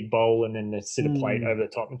using a big bowl and then they sit a plate over the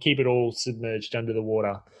top and keep it all submerged under the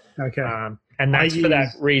water. Okay. And that's for that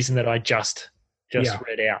reason that I just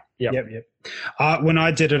read out. Yep. When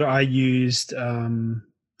I did it, I used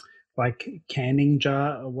like canning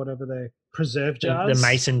jar or whatever they're preserve jars. The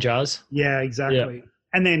mason jars. Yeah, exactly. Yep.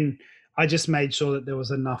 And then I just made sure that there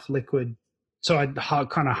was enough liquid. So I'd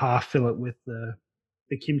kind of half fill it with the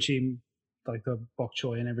kimchi, like the bok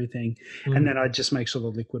choy and everything. And then I'd just make sure the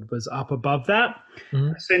liquid was up above that.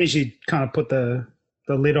 As soon as you kind of put the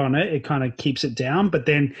lid on it, it kind of keeps it down, but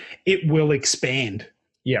then it will expand.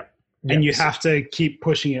 Yeah. And you have to keep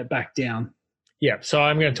pushing it back down. Yeah. So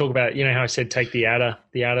I'm going to talk about, how I said take the outer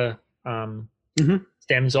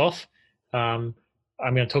stems off. I'm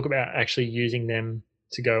going to talk about actually using them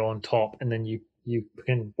to go on top, and then you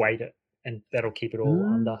can weight it, and that'll keep it all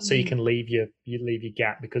under. So you can leave your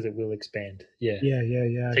gap because it will expand. Yeah.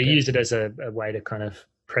 Yeah. So you use it as a way to kind of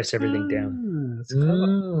press everything down. That's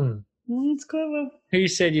clever. It's clever. Who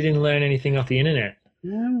said you didn't learn anything off the internet?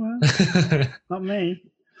 Yeah, well, not me.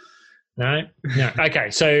 No. Okay,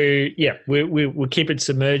 so yeah, we'll keep it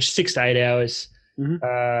submerged 6 to 8 hours.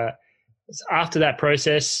 After that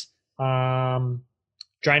process,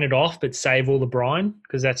 drain it off, but save all the brine,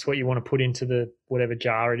 because that's what you want to put into the whatever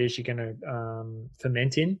jar it is you're going to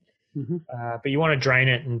ferment in. But you want to drain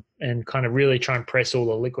it and kind of really try and press all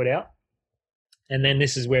the liquid out. And then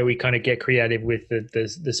this is where we kind of get creative with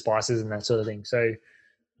the spices and that sort of thing. So,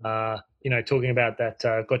 talking about that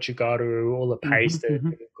gochugaru, all the paste,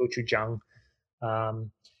 the gochujang,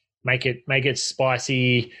 make it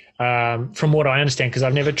spicy. From what I understand, because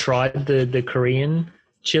I've never tried the Korean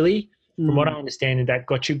chili, from what I understand, that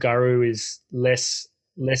gochugaru is less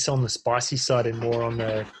on the spicy side and more on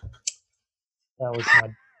the. That was my.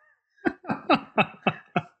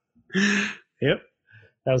 Yep.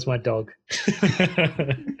 That was my dog.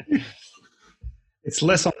 It's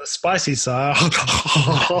less on the spicy side.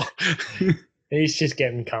 He's just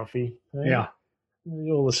getting comfy. Right? Yeah.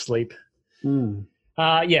 He's all asleep. So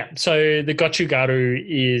the gochugaru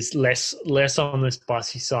is less on the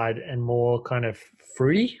spicy side and more kind of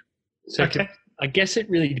fruity. So I guess it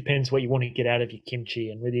really depends what you want to get out of your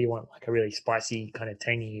kimchi, and whether you want like a really spicy kind of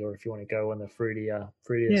tangy, or if you want to go on the fruitier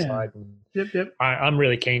side. And Yep. I'm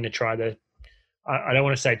really keen to try I don't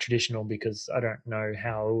want to say traditional, because I don't know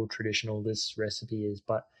how traditional this recipe is,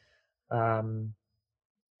 but I'd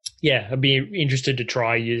be interested to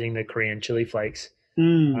try using the Korean chili flakes.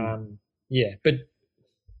 But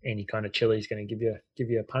any kind of chili is going to give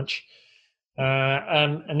you a punch.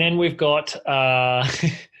 And then we've got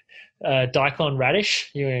daikon radish.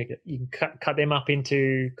 You can cut them up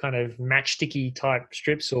into kind of matchsticky type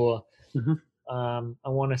strips, or I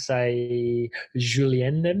want to say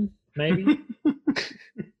julienne them maybe.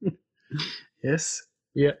 Yes.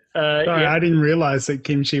 Yeah. Sorry, I didn't realize that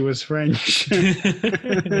kimchi was French.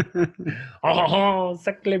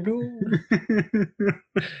 Sacre bleu.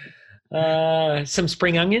 Some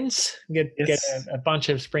spring onions. Get a bunch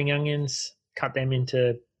of spring onions. Cut them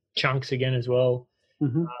into chunks again as well. A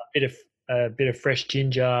bit of fresh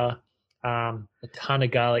ginger. A ton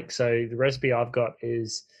of garlic. So the recipe I've got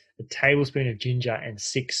is a tablespoon of ginger and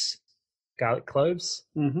 6 garlic cloves.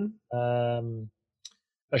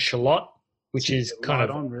 A shallot, which is kind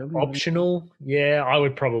of really optional. Yeah, I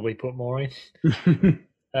would probably put more in.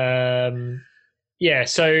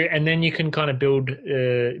 So and then you can kind of build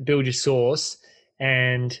your sauce,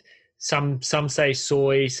 and some say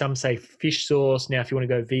soy, some say fish sauce. Now, if you want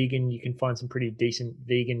to go vegan, you can find some pretty decent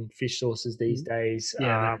vegan fish sauces these days.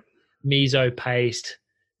 Miso paste,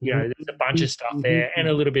 there's a bunch of stuff there, and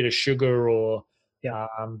a little bit of sugar or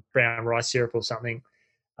brown rice syrup or something.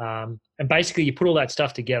 And basically you put all that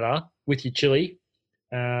stuff together with your chili,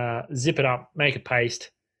 zip it up, make a paste,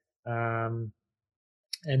 and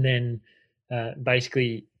then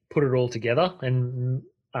basically put it all together and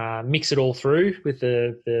mix it all through with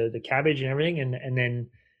the cabbage and everything, and then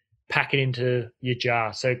pack it into your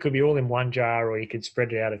jar. So it could be all in one jar, or you could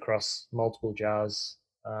spread it out across multiple jars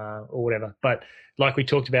or whatever. But like we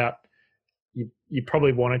talked about, you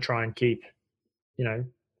probably want to try and keep, a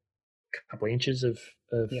couple of inches of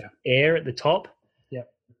air at the top.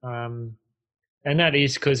 And that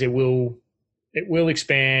is because it will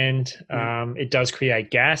expand. It does create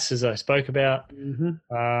gas, as I spoke about.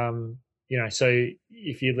 So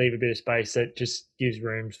if you leave a bit of space, that just gives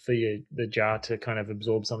room for the jar to kind of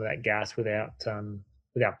absorb some of that gas without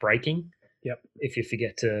breaking. If you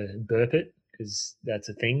forget to burp it, because that's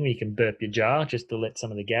a thing, you can burp your jar just to let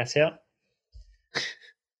some of the gas out.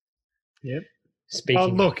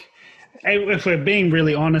 Look, if we're being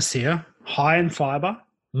really honest here, high in fiber.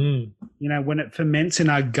 When it ferments in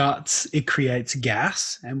our guts, it creates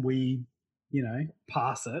gas, and we,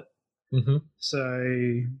 pass it. So,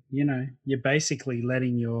 you're basically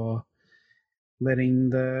letting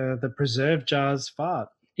the preserved jars fart.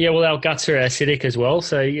 Yeah, well, our guts are acidic as well.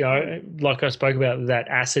 So, like I spoke about, that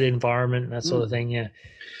acid environment, that sort of thing. Yeah.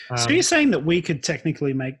 So you're saying that we could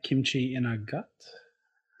technically make kimchi in our gut?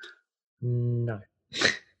 No.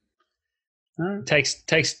 It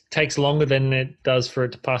takes longer than it does for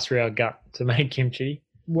it to pass through our gut to make kimchi.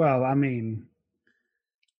 Well, I mean,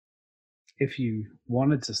 if you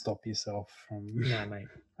wanted to stop yourself from... No, mate.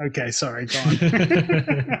 Okay, sorry, go on.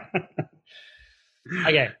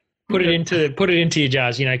 Okay, put it into your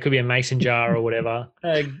jars. It could be a mason jar or whatever,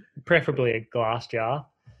 preferably a glass jar.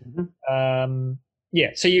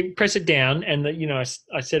 Yeah, so you press it down, and I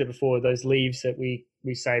said it before. Those leaves that we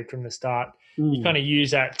saved from the start, you kind of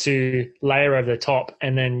use that to layer over the top,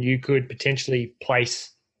 and then you could potentially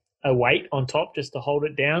place a weight on top just to hold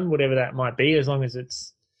it down, whatever that might be, as long as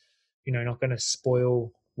it's not going to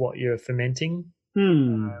spoil what you're fermenting.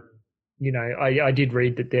 I did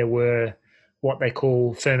read that there were what they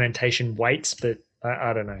call fermentation weights, but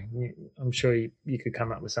I don't know. I'm sure you could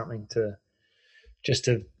come up with something to just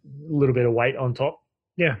a little bit of weight on top.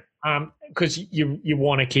 Yeah. Because you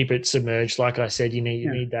want to keep it submerged. Like I said, you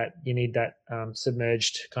need that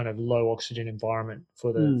submerged kind of low oxygen environment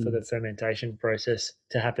for the fermentation process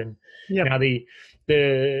to happen. Yep. Now the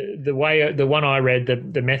one I read,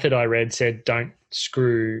 the method I read said don't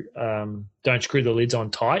screw the lids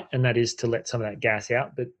on tight, and that is to let some of that gas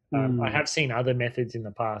out. But I have seen other methods in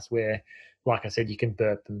the past where, like I said, you can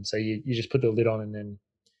burp them. So you just put the lid on and then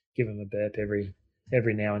give them a burp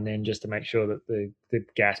every now and then, just to make sure that the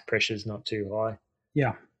gas pressure is not too high.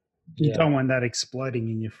 Yeah. You don't want that exploding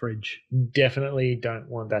in your fridge. Definitely don't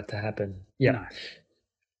want that to happen. Yeah. No.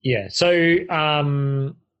 Yeah. So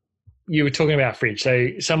you were talking about fridge.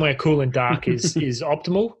 So somewhere cool and dark is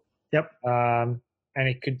optimal. Yep. And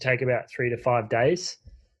it could take about 3 to 5 days.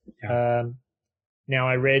 Yeah. Now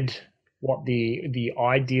I read what the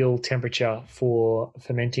ideal temperature for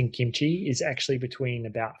fermenting kimchi is actually between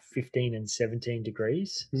about 15 and 17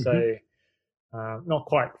 degrees. Mm-hmm. So not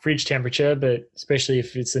quite fridge temperature, but especially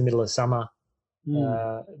if it's the middle of summer,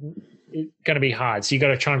 it's going to be hard. So you got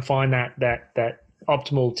to try and find that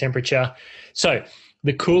optimal temperature. So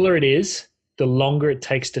the cooler it is, the longer it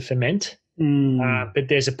takes to ferment. But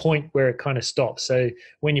there's a point where it kind of stops. So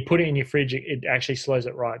when you put it in your fridge, it actually slows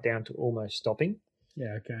it right down to almost stopping.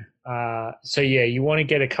 Yeah. Okay. So you want to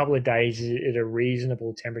get a couple of days at a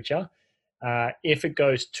reasonable temperature. If it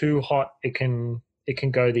goes too hot, it can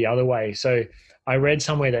go the other way. So I read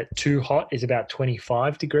somewhere that too hot is about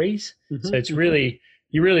 25 degrees. Mm-hmm. So it's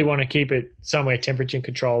you really want to keep it somewhere temperature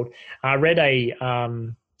controlled. I read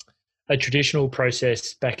a traditional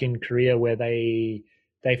process back in Korea where they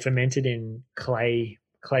fermented in clay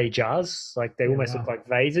jars, like they almost look like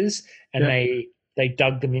vases, and they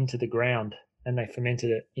dug them into the ground. And they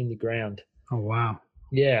fermented it in the ground. Oh, wow.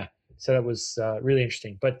 Yeah. So that was really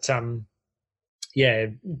interesting. But,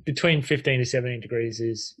 between 15 to 17 degrees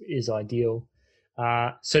is ideal.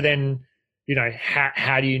 So then,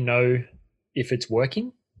 how do you know if it's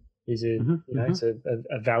working? Is it, it's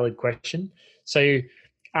a valid question. So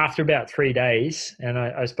after about 3 days, and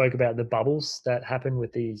I spoke about the bubbles that happen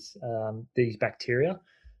with these bacteria.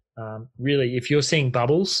 Really, if you're seeing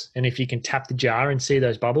bubbles and if you can tap the jar and see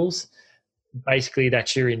those bubbles, basically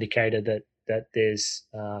that's your indicator that there's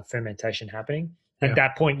fermentation happening. At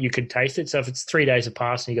that point, you could taste it. So if it's 3 days have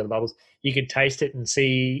passed and you got the bubbles, you could taste it and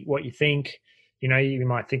see what you think. You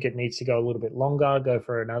might think it needs to go a little bit longer, go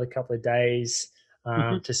for another couple of days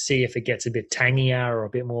to see if it gets a bit tangier or a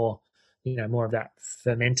bit more, more of that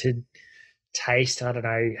fermented taste. I don't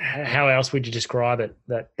know. How else would you describe it?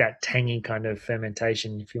 That tangy kind of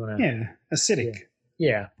fermentation, if you want to. Yeah, acidic.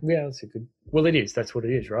 Yeah, that's a good. Well, it is. That's what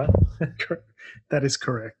it is, right? That is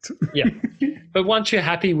correct. Yeah, but once you're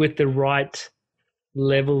happy with the right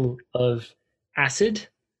level of acid,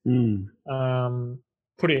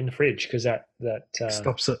 put it in the fridge because that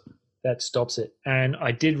stops it. That stops it. And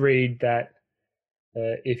I did read that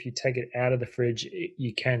if you take it out of the fridge,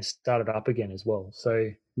 you can start it up again as well. So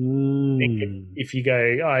if you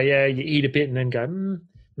go, you eat a bit and then go,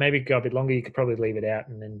 maybe go a bit longer, you could probably leave it out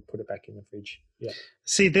and then put it back in the fridge. Yeah.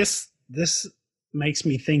 See, this makes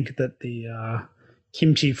me think that the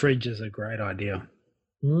kimchi fridge is a great idea.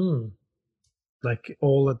 Like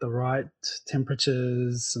all at the right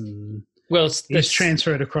temperatures and just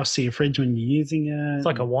transfer it across to your fridge when you're using it. It's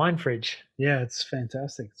like a wine fridge. Yeah, it's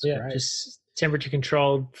fantastic. It's great. Just temperature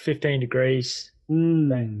controlled, 15 degrees.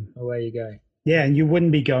 Bang, away you go. Yeah, and you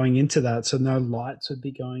wouldn't be going into that, so no lights would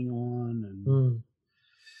be going on. And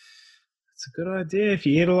it's a good idea if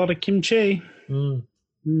you eat a lot of kimchi. Well,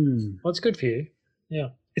 it's good for you. Yeah.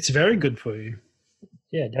 It's very good for you.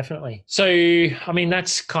 Yeah, definitely. So, I mean,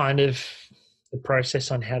 that's kind of the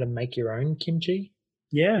process on how to make your own kimchi.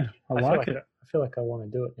 Yeah, I like it. I feel like I want to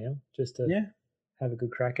do it now just to have a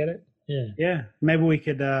good crack at it. Yeah. Yeah, maybe we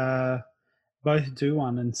could both do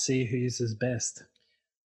one and see whose is best.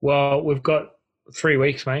 Well, we've got 3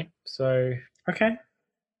 weeks, mate. So okay,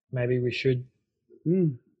 maybe we should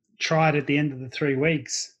try it at the end of the 3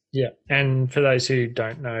 weeks. Yeah, and for those who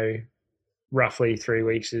don't know, roughly 3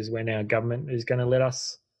 weeks is when our government is going to let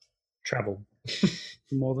us travel.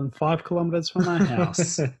 More than 5 kilometres from our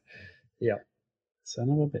house. Yeah. Son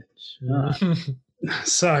of a bitch. All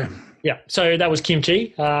right. So that was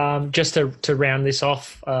kimchi. Just to round this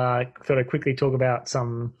off, thought I'd quickly talk about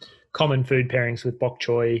some common food pairings with bok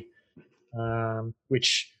choy,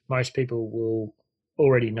 which most people will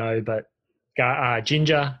already know, but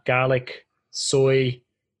ginger, garlic, soy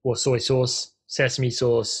sauce, sesame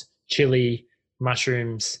sauce, chili,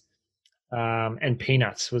 mushrooms, and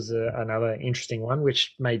peanuts was another interesting one,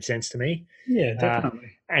 which made sense to me. Yeah,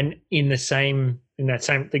 definitely. And in that same,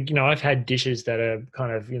 I've had dishes that are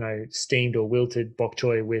kind of, steamed or wilted bok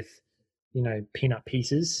choy with, peanut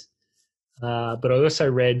pieces. But I also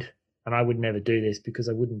read, and I would never do this because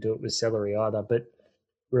I wouldn't do it with celery either, but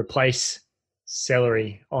replace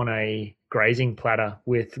celery on a grazing platter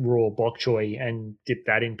with raw bok choy and dip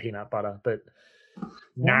that in peanut butter. But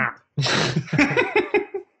nah.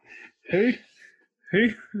 Who?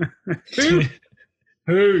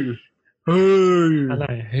 I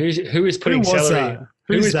know. Who is putting celery?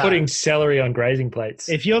 Who is putting celery on grazing plates?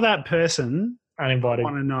 If you're that person, uninvited, I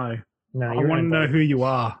want to know. No, I want to know who you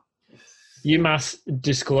are. You must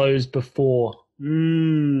disclose before.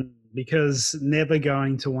 Because never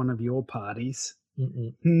going to one of your parties.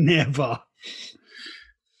 Never.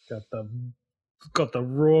 Got the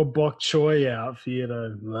raw bok choy out for you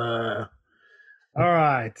to. All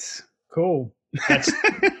right. Cool.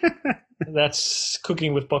 That's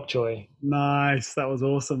cooking with bok choy. Nice. That was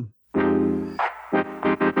awesome.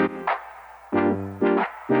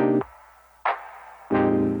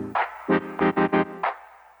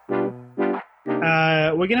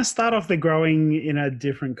 We're going to start off the growing in a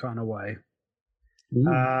different kind of way.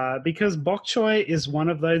 Because bok choy is one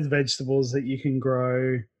of those vegetables that you can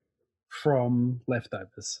grow from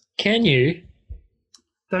leftovers. Can you?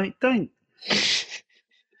 Don't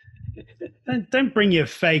bring your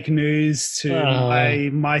fake news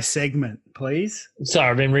to my segment, please. Sorry,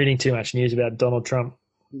 I've been reading too much news about Donald Trump.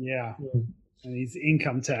 Yeah. And his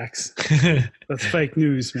income tax. That's fake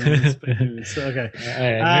news, man. That's fake news. Okay.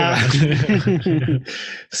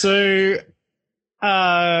 So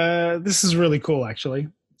this is really cool, actually.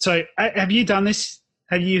 So have you done this?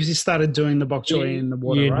 Have you started doing the bok choy in the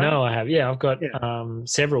water, right? No, I have. Yeah, I've got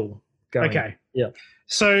several going. Okay. Yeah.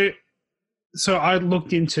 So I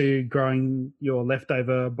looked into growing your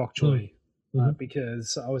leftover bok choy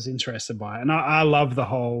because I was interested by it. And I love the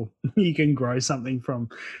whole, you can grow something from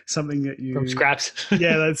something that you... From scraps.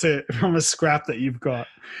 Yeah, that's it. From a scrap that you've got.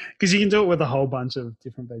 Because you can do it with a whole bunch of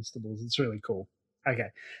different vegetables. It's really cool. Okay.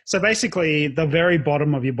 So basically, the very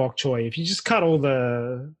bottom of your bok choy, if you just cut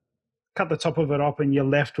the top of it up and you're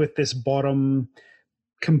left with this bottom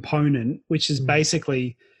component, which is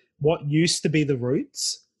basically what used to be the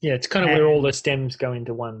roots. Yeah, it's kind of where all the stems go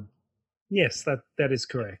into one. Yes, that is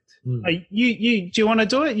correct. Do you want to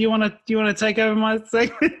do it? Do you want to take over my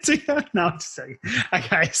segment? No, I'm just saying.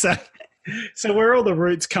 Okay, so where all the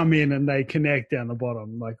roots come in and they connect down the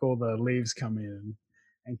bottom, like all the leaves come in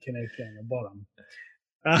and connect down the bottom.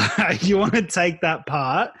 You want to take that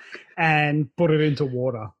part and put it into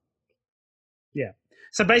water. Yeah.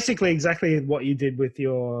 So basically, exactly what you did with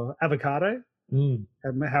your avocado.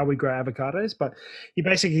 How we grow avocados, but you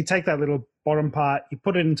basically take that little bottom part, you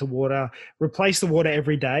put it into water, replace the water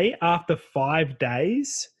every day. After 5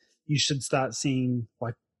 days, you should start seeing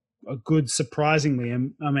like a good, surprisingly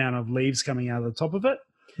amount of leaves coming out of the top of it.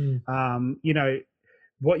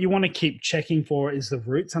 What you want to keep checking for is the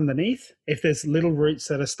roots underneath. If there's little roots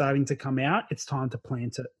that are starting to come out, it's time to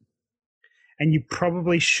plant it. And you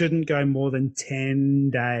probably shouldn't go more than 10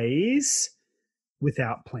 days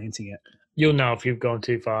without planting it. You'll know if you've gone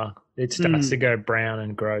too far. It starts to go brown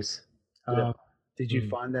and gross. Did you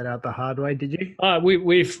find that out the hard way? Did you?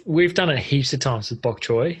 We've done it heaps of times with bok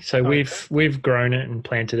choy. So we've grown it and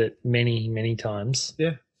planted it many times.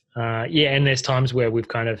 Yeah. And there's times where we've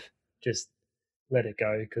kind of just let it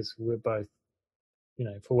go because we're both,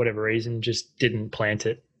 for whatever reason, just didn't plant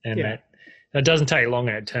it, and that. It doesn't take long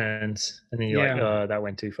and it turns, and then you're like, oh, that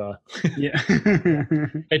went too far. Yeah.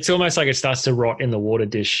 It's almost like it starts to rot in the water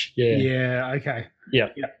dish. Yeah. Yeah, okay. Yeah.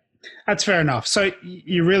 That's fair enough. So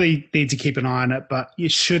you really need to keep an eye on it, but you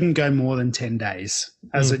shouldn't go more than 10 days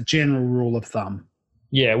as a general rule of thumb.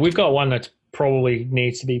 Yeah, we've got one that probably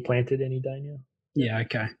needs to be planted any day now. Yeah,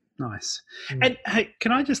 okay. Nice. And hey,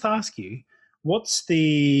 can I just ask you,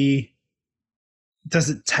 does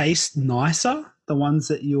it taste nicer, the ones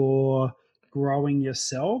that you're growing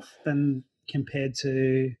yourself, than compared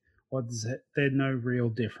to what is it? There's no real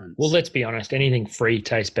difference. Well, let's be honest. Anything free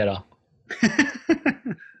tastes better.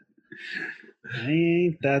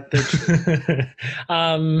 Ain't that the truth?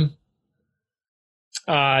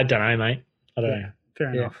 I don't know, mate. I don't know.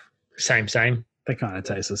 Fair enough. Same. They kind of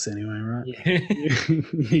tasteless anyway, right? Yeah.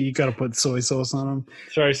 You got to put soy sauce on them.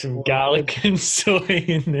 Throw some garlic and soy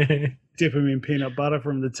in there. Dip them in peanut butter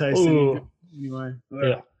from the taste. Anyway.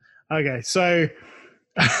 Yeah. Okay, so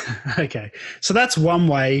so that's one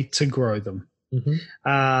way to grow them. Mm-hmm.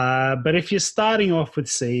 But if you're starting off with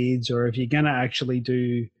seeds, or if you're going to actually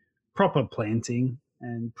do proper planting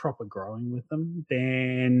and proper growing with them,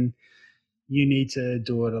 then you need to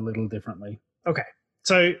do it a little differently. Okay,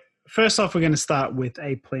 so first off, we're going to start with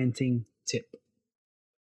a planting tip.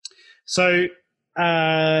 So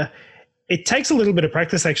it takes a little bit of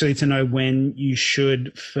practice actually to know when you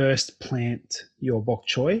should first plant your bok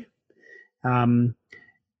choy.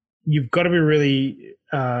 You've got to be really,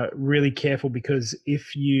 really careful, because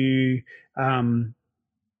if you plant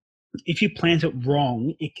it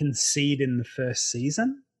wrong, it can seed in the first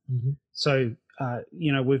season. Mm-hmm. So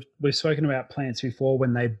we've spoken about plants before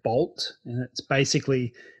when they bolt, and it's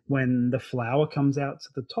basically when the flower comes out to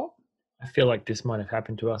the top. I feel like this might have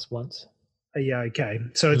happened to us once. Yeah, okay.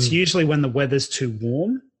 So it's usually when the weather's too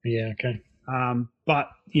warm. Yeah, okay.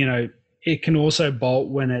 But, it can also bolt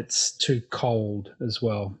when it's too cold as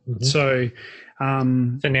well. Mm-hmm. So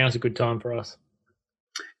now's a good time for us.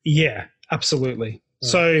 Yeah, absolutely. Right.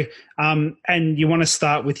 So, and you want to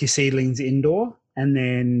start with your seedlings indoor, and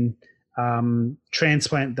then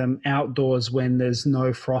transplant them outdoors when there's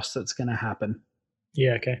no frost that's going to happen.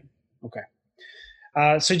 Yeah, okay. Okay.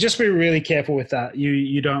 So just be really careful with that.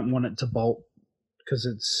 You don't want it to bolt, because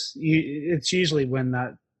it's usually when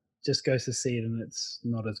that just goes to seed and it's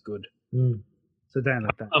not as good. So don't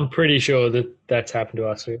let that. I'm pretty sure that's happened to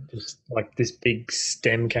us. Just like this big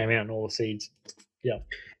stem came out and all the seeds. Yeah.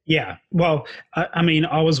 Yeah. Well, I mean,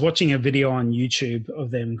 I was watching a video on YouTube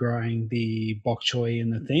of them growing the bok choy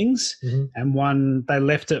and the things, and they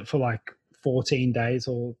left it for like 14 days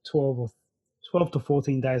or 12 to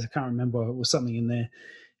 14 days. I can't remember. It was something in there.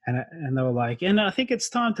 And they were like, and I think it's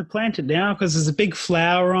time to plant it now because there's a big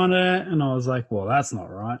flower on it. And I was like, well, that's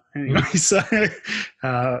not right. Anyway, so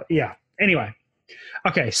yeah. Anyway.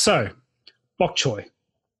 Okay, so bok choy.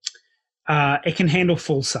 It can handle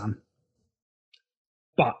full sun,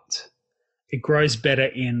 but it grows better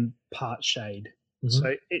in part shade. Mm-hmm.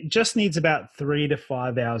 So it just needs about 3 to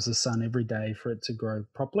 5 hours of sun every day for it to grow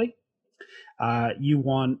properly. You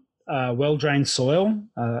want well-drained soil.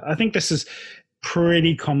 I think this is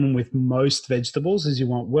pretty common with most vegetables, is you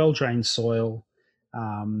want well-drained soil.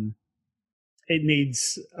 It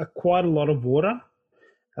needs quite a lot of water,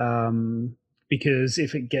 because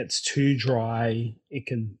if it gets too dry, it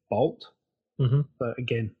can bolt. Mm-hmm. But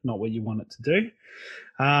again, not what you want it to do.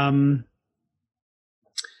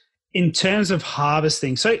 In terms of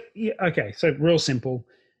harvesting, so real simple.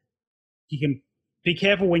 You can be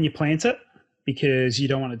careful when you plant it, because you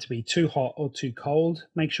don't want it to be too hot or too cold.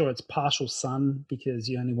 Make sure it's partial sun, because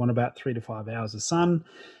you only want about 3 to 5 hours of sun.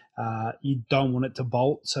 You don't want it to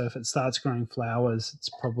bolt. So if it starts growing flowers, it's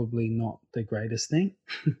probably not the greatest thing.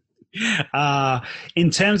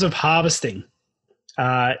 In terms of harvesting,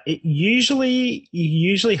 you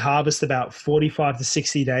usually harvest about 45 to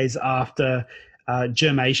 60 days after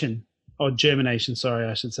germination, sorry,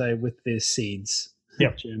 I should say, with the seeds.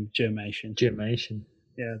 Yep. Germination.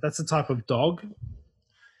 Yeah, that's a type of dog.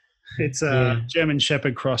 It's a German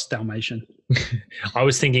Shepherd cross Dalmatian. I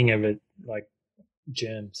was thinking of it like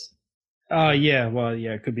germs. Oh, yeah. Well,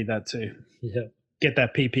 yeah, it could be that too. Yeah. Get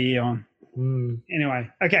that PPE on. Anyway,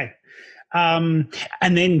 okay. And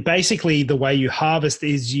then basically the way you harvest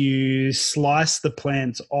is you slice the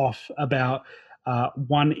plants off about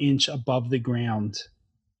 1 inch above the ground.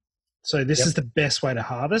 So this is the best way to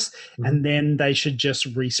harvest. Mm-hmm. And then they should just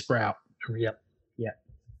re-sprout. Yep. Yeah.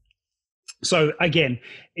 So again,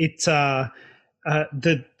 it's the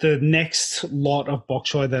next lot of bok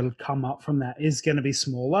choy that'll come up from that is going to be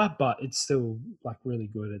smaller, but it's still like really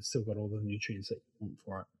good. It's still got all the nutrients that you want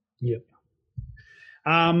for it. Yep.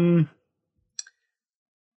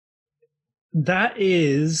 That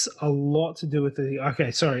is a lot to do with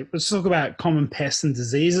let's talk about common pests and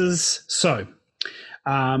diseases. So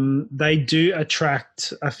they do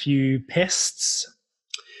attract a few pests,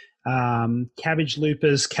 cabbage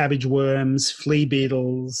loopers, cabbage worms, flea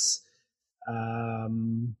beetles,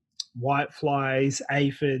 white flies,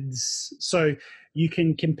 aphids. So you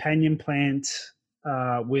can companion plant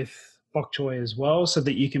with bok choy as well, so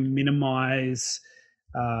that you can minimize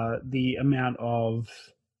the amount of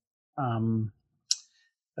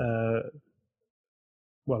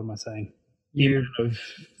what am I saying? You're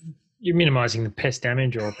minimizing the pest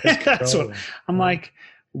damage or pest control. That's what I'm like.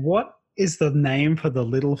 What is the name for the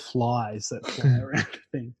little flies that fly around the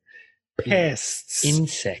thing? Pests.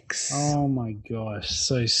 Insects. Oh my gosh,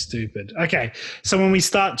 so stupid. Okay, so when we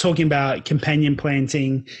start talking about companion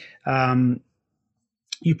planting,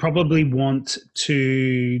 you probably want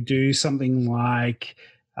to do something like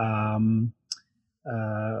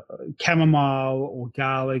chamomile or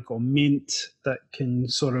garlic or mint that can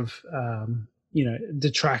sort of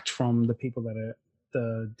detract from the people that are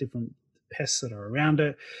the different pests that are around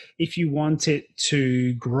it. If you want it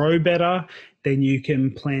to grow better, then you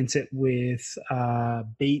can plant it with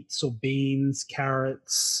beets or beans,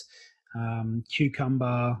 carrots,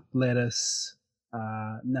 cucumber, lettuce,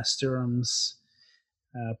 nasturtiums,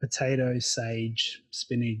 potatoes, sage,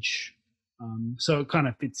 spinach. So it kind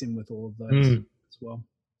of fits in with all of those as well.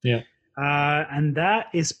 Yeah. And that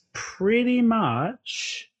is pretty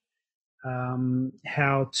much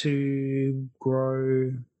how to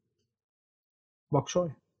grow bok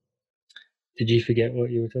choy. Did you forget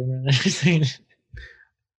what you were talking about?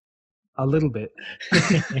 A little bit.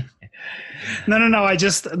 No.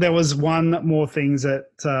 There was one more thing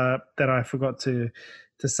that I forgot to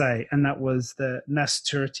say, and that was the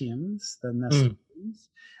nasturtiums.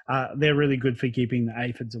 They're really good for keeping the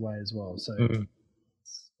aphids away as well. So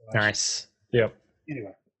nice. Yep.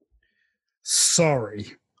 Anyway,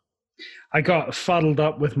 sorry, I got fuddled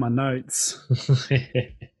up with my notes.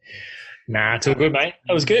 Nah, it's all good, mate.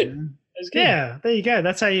 That was good. That was good. Yeah, there you go.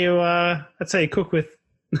 That's how you cook with.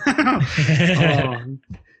 Oh,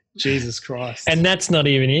 Jesus Christ! And that's not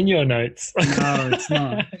even in your notes. No, it's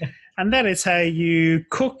not. And that is how you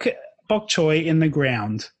cook bok choy in the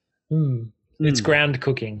ground. It's ground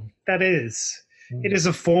cooking. That is. It is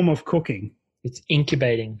a form of cooking. It's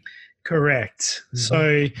incubating. Correct.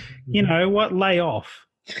 So, you know what? Lay off.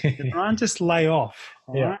 Right? Just lay off.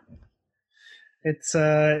 All right? It's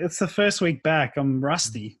the first week back. I'm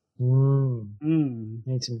rusty.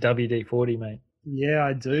 Need some WD-40, mate. Yeah,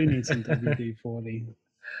 I do need some WD-40.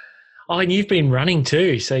 Oh, and you've been running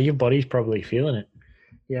too, so your body's probably feeling it.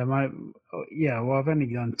 Yeah, well, I've only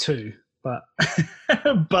done 2, but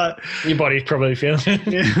your body's probably feeling it.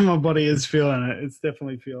 Yeah, my body is feeling it. It's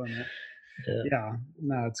definitely feeling it. Yeah,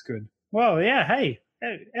 no, it's good. Well, yeah, hey,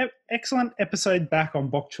 excellent episode back on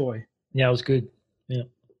bok choy. Yeah, it was good. Yeah.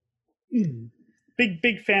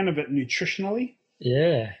 Big fan of it nutritionally.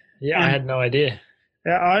 Yeah, I had no idea.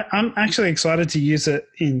 Yeah, I'm actually excited to use it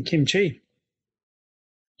in kimchi.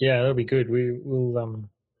 Yeah, that'll be good. We'll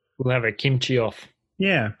have a kimchi off.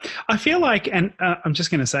 Yeah, I feel like, and I'm just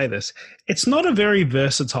going to say this, it's not a very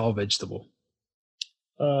versatile vegetable.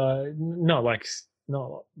 Not like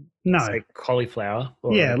cauliflower.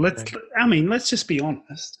 Yeah, let's just be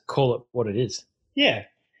honest. Call it what it is. Yeah,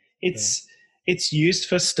 it's used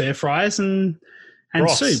for stir fries and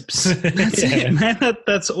soups. That's it, man.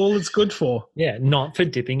 That's all it's good for. Yeah, not for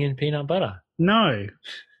dipping in peanut butter. No,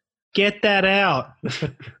 get that out.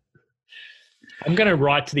 I'm going to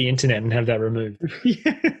write to the internet and have that removed.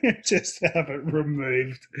 Just have it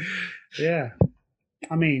removed. Yeah.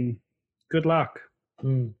 I mean, good luck.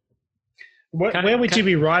 Where would you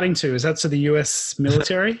be writing to? Is that to the US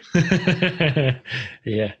military?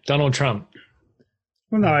 Yeah, Donald Trump.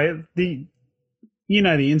 Well, no, the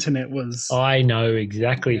internet was... I know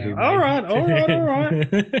exactly who. All right.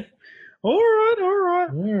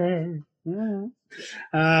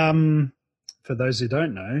 For those who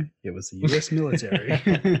don't know, it was the US military.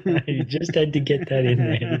 You just had to get that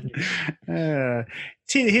in there.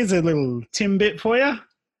 Here's a little Tim bit for you.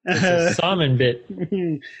 It's a Simon bit.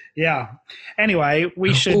 Yeah. Anyway,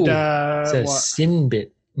 we should... it's a sin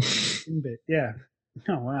bit. Sin bit, yeah.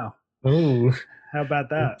 Oh, wow. Ooh. How about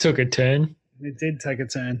that? It took a turn. It did take a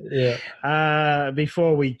turn. Yeah.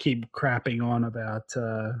 Before we keep crapping on about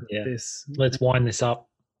this... Let's wind this up.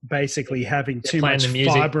 Basically having too much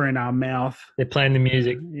fiber in our mouth. They're playing the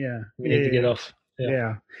music. Yeah. We need to get off.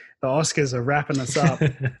 Yeah. The Oscars are wrapping us up.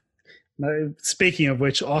 No, speaking of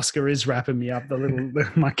which, Oscar is wrapping me up,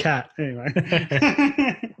 my cat. Anyway.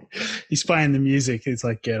 He's playing the music. He's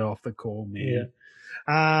like, get off the call, man.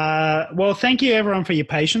 Yeah. Well, thank you everyone for your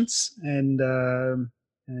patience and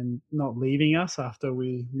not leaving us after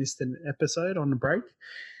we missed an episode on the break.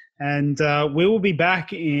 And we will be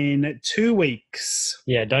back in 2 weeks.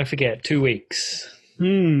 Yeah, don't forget, 2 weeks.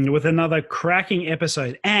 With another cracking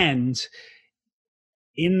episode. And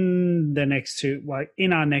in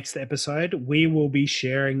our next episode, we will be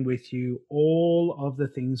sharing with you all of the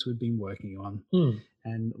things we've been working on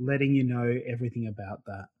and letting you know everything about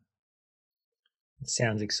that. It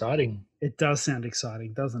sounds exciting. It does sound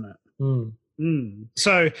exciting, doesn't it?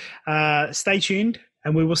 So stay tuned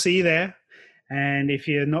and we will see you there. And if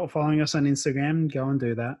you're not following us on Instagram, go and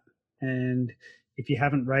do that. And if you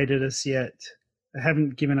haven't rated us yet, They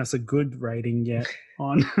haven't given us a good rating yet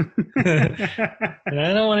on. I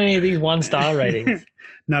don't want any of these 1-star ratings.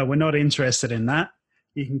 No, we're not interested in that.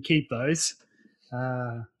 You can keep those.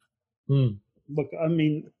 Look, I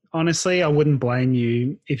mean, honestly, I wouldn't blame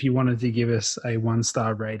you if you wanted to give us a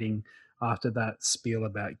 1-star rating after that spiel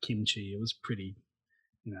about kimchi. It was pretty,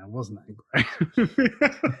 it wasn't that great.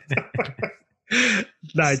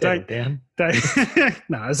 No, don't.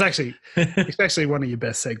 No, it's actually one of your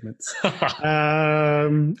best segments.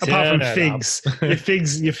 Apart from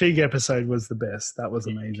figs, your fig episode was the best. That was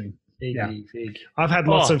amazing. Fig. I've had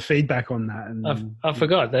lots of feedback on that. And I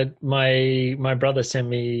forgot that my brother sent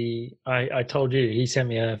me. I told you he sent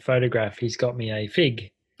me a photograph. He's got me a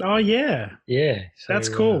fig. Oh yeah, yeah. So, that's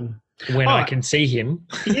cool. When I can see him.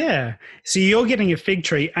 Yeah. So you're getting a fig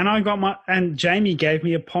tree, and and Jamie gave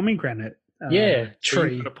me a pomegranate. Tree. So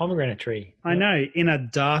you got a pomegranate tree. I know, in a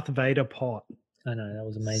Darth Vader pot. I know, that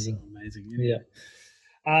was amazing. So amazing. Yeah.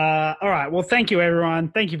 All right. Well, thank you, everyone.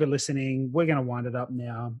 Thank you for listening. We're going to wind it up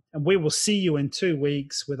now, and we will see you in 2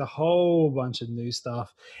 weeks with a whole bunch of new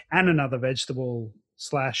stuff and another vegetable /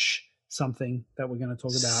 something that we're going to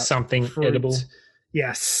talk about. Something edible.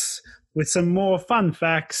 Yes. With some more fun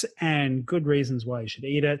facts and good reasons why you should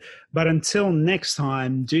eat it. But until next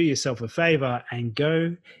time, do yourself a favor and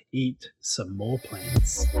go eat some more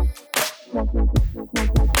plants.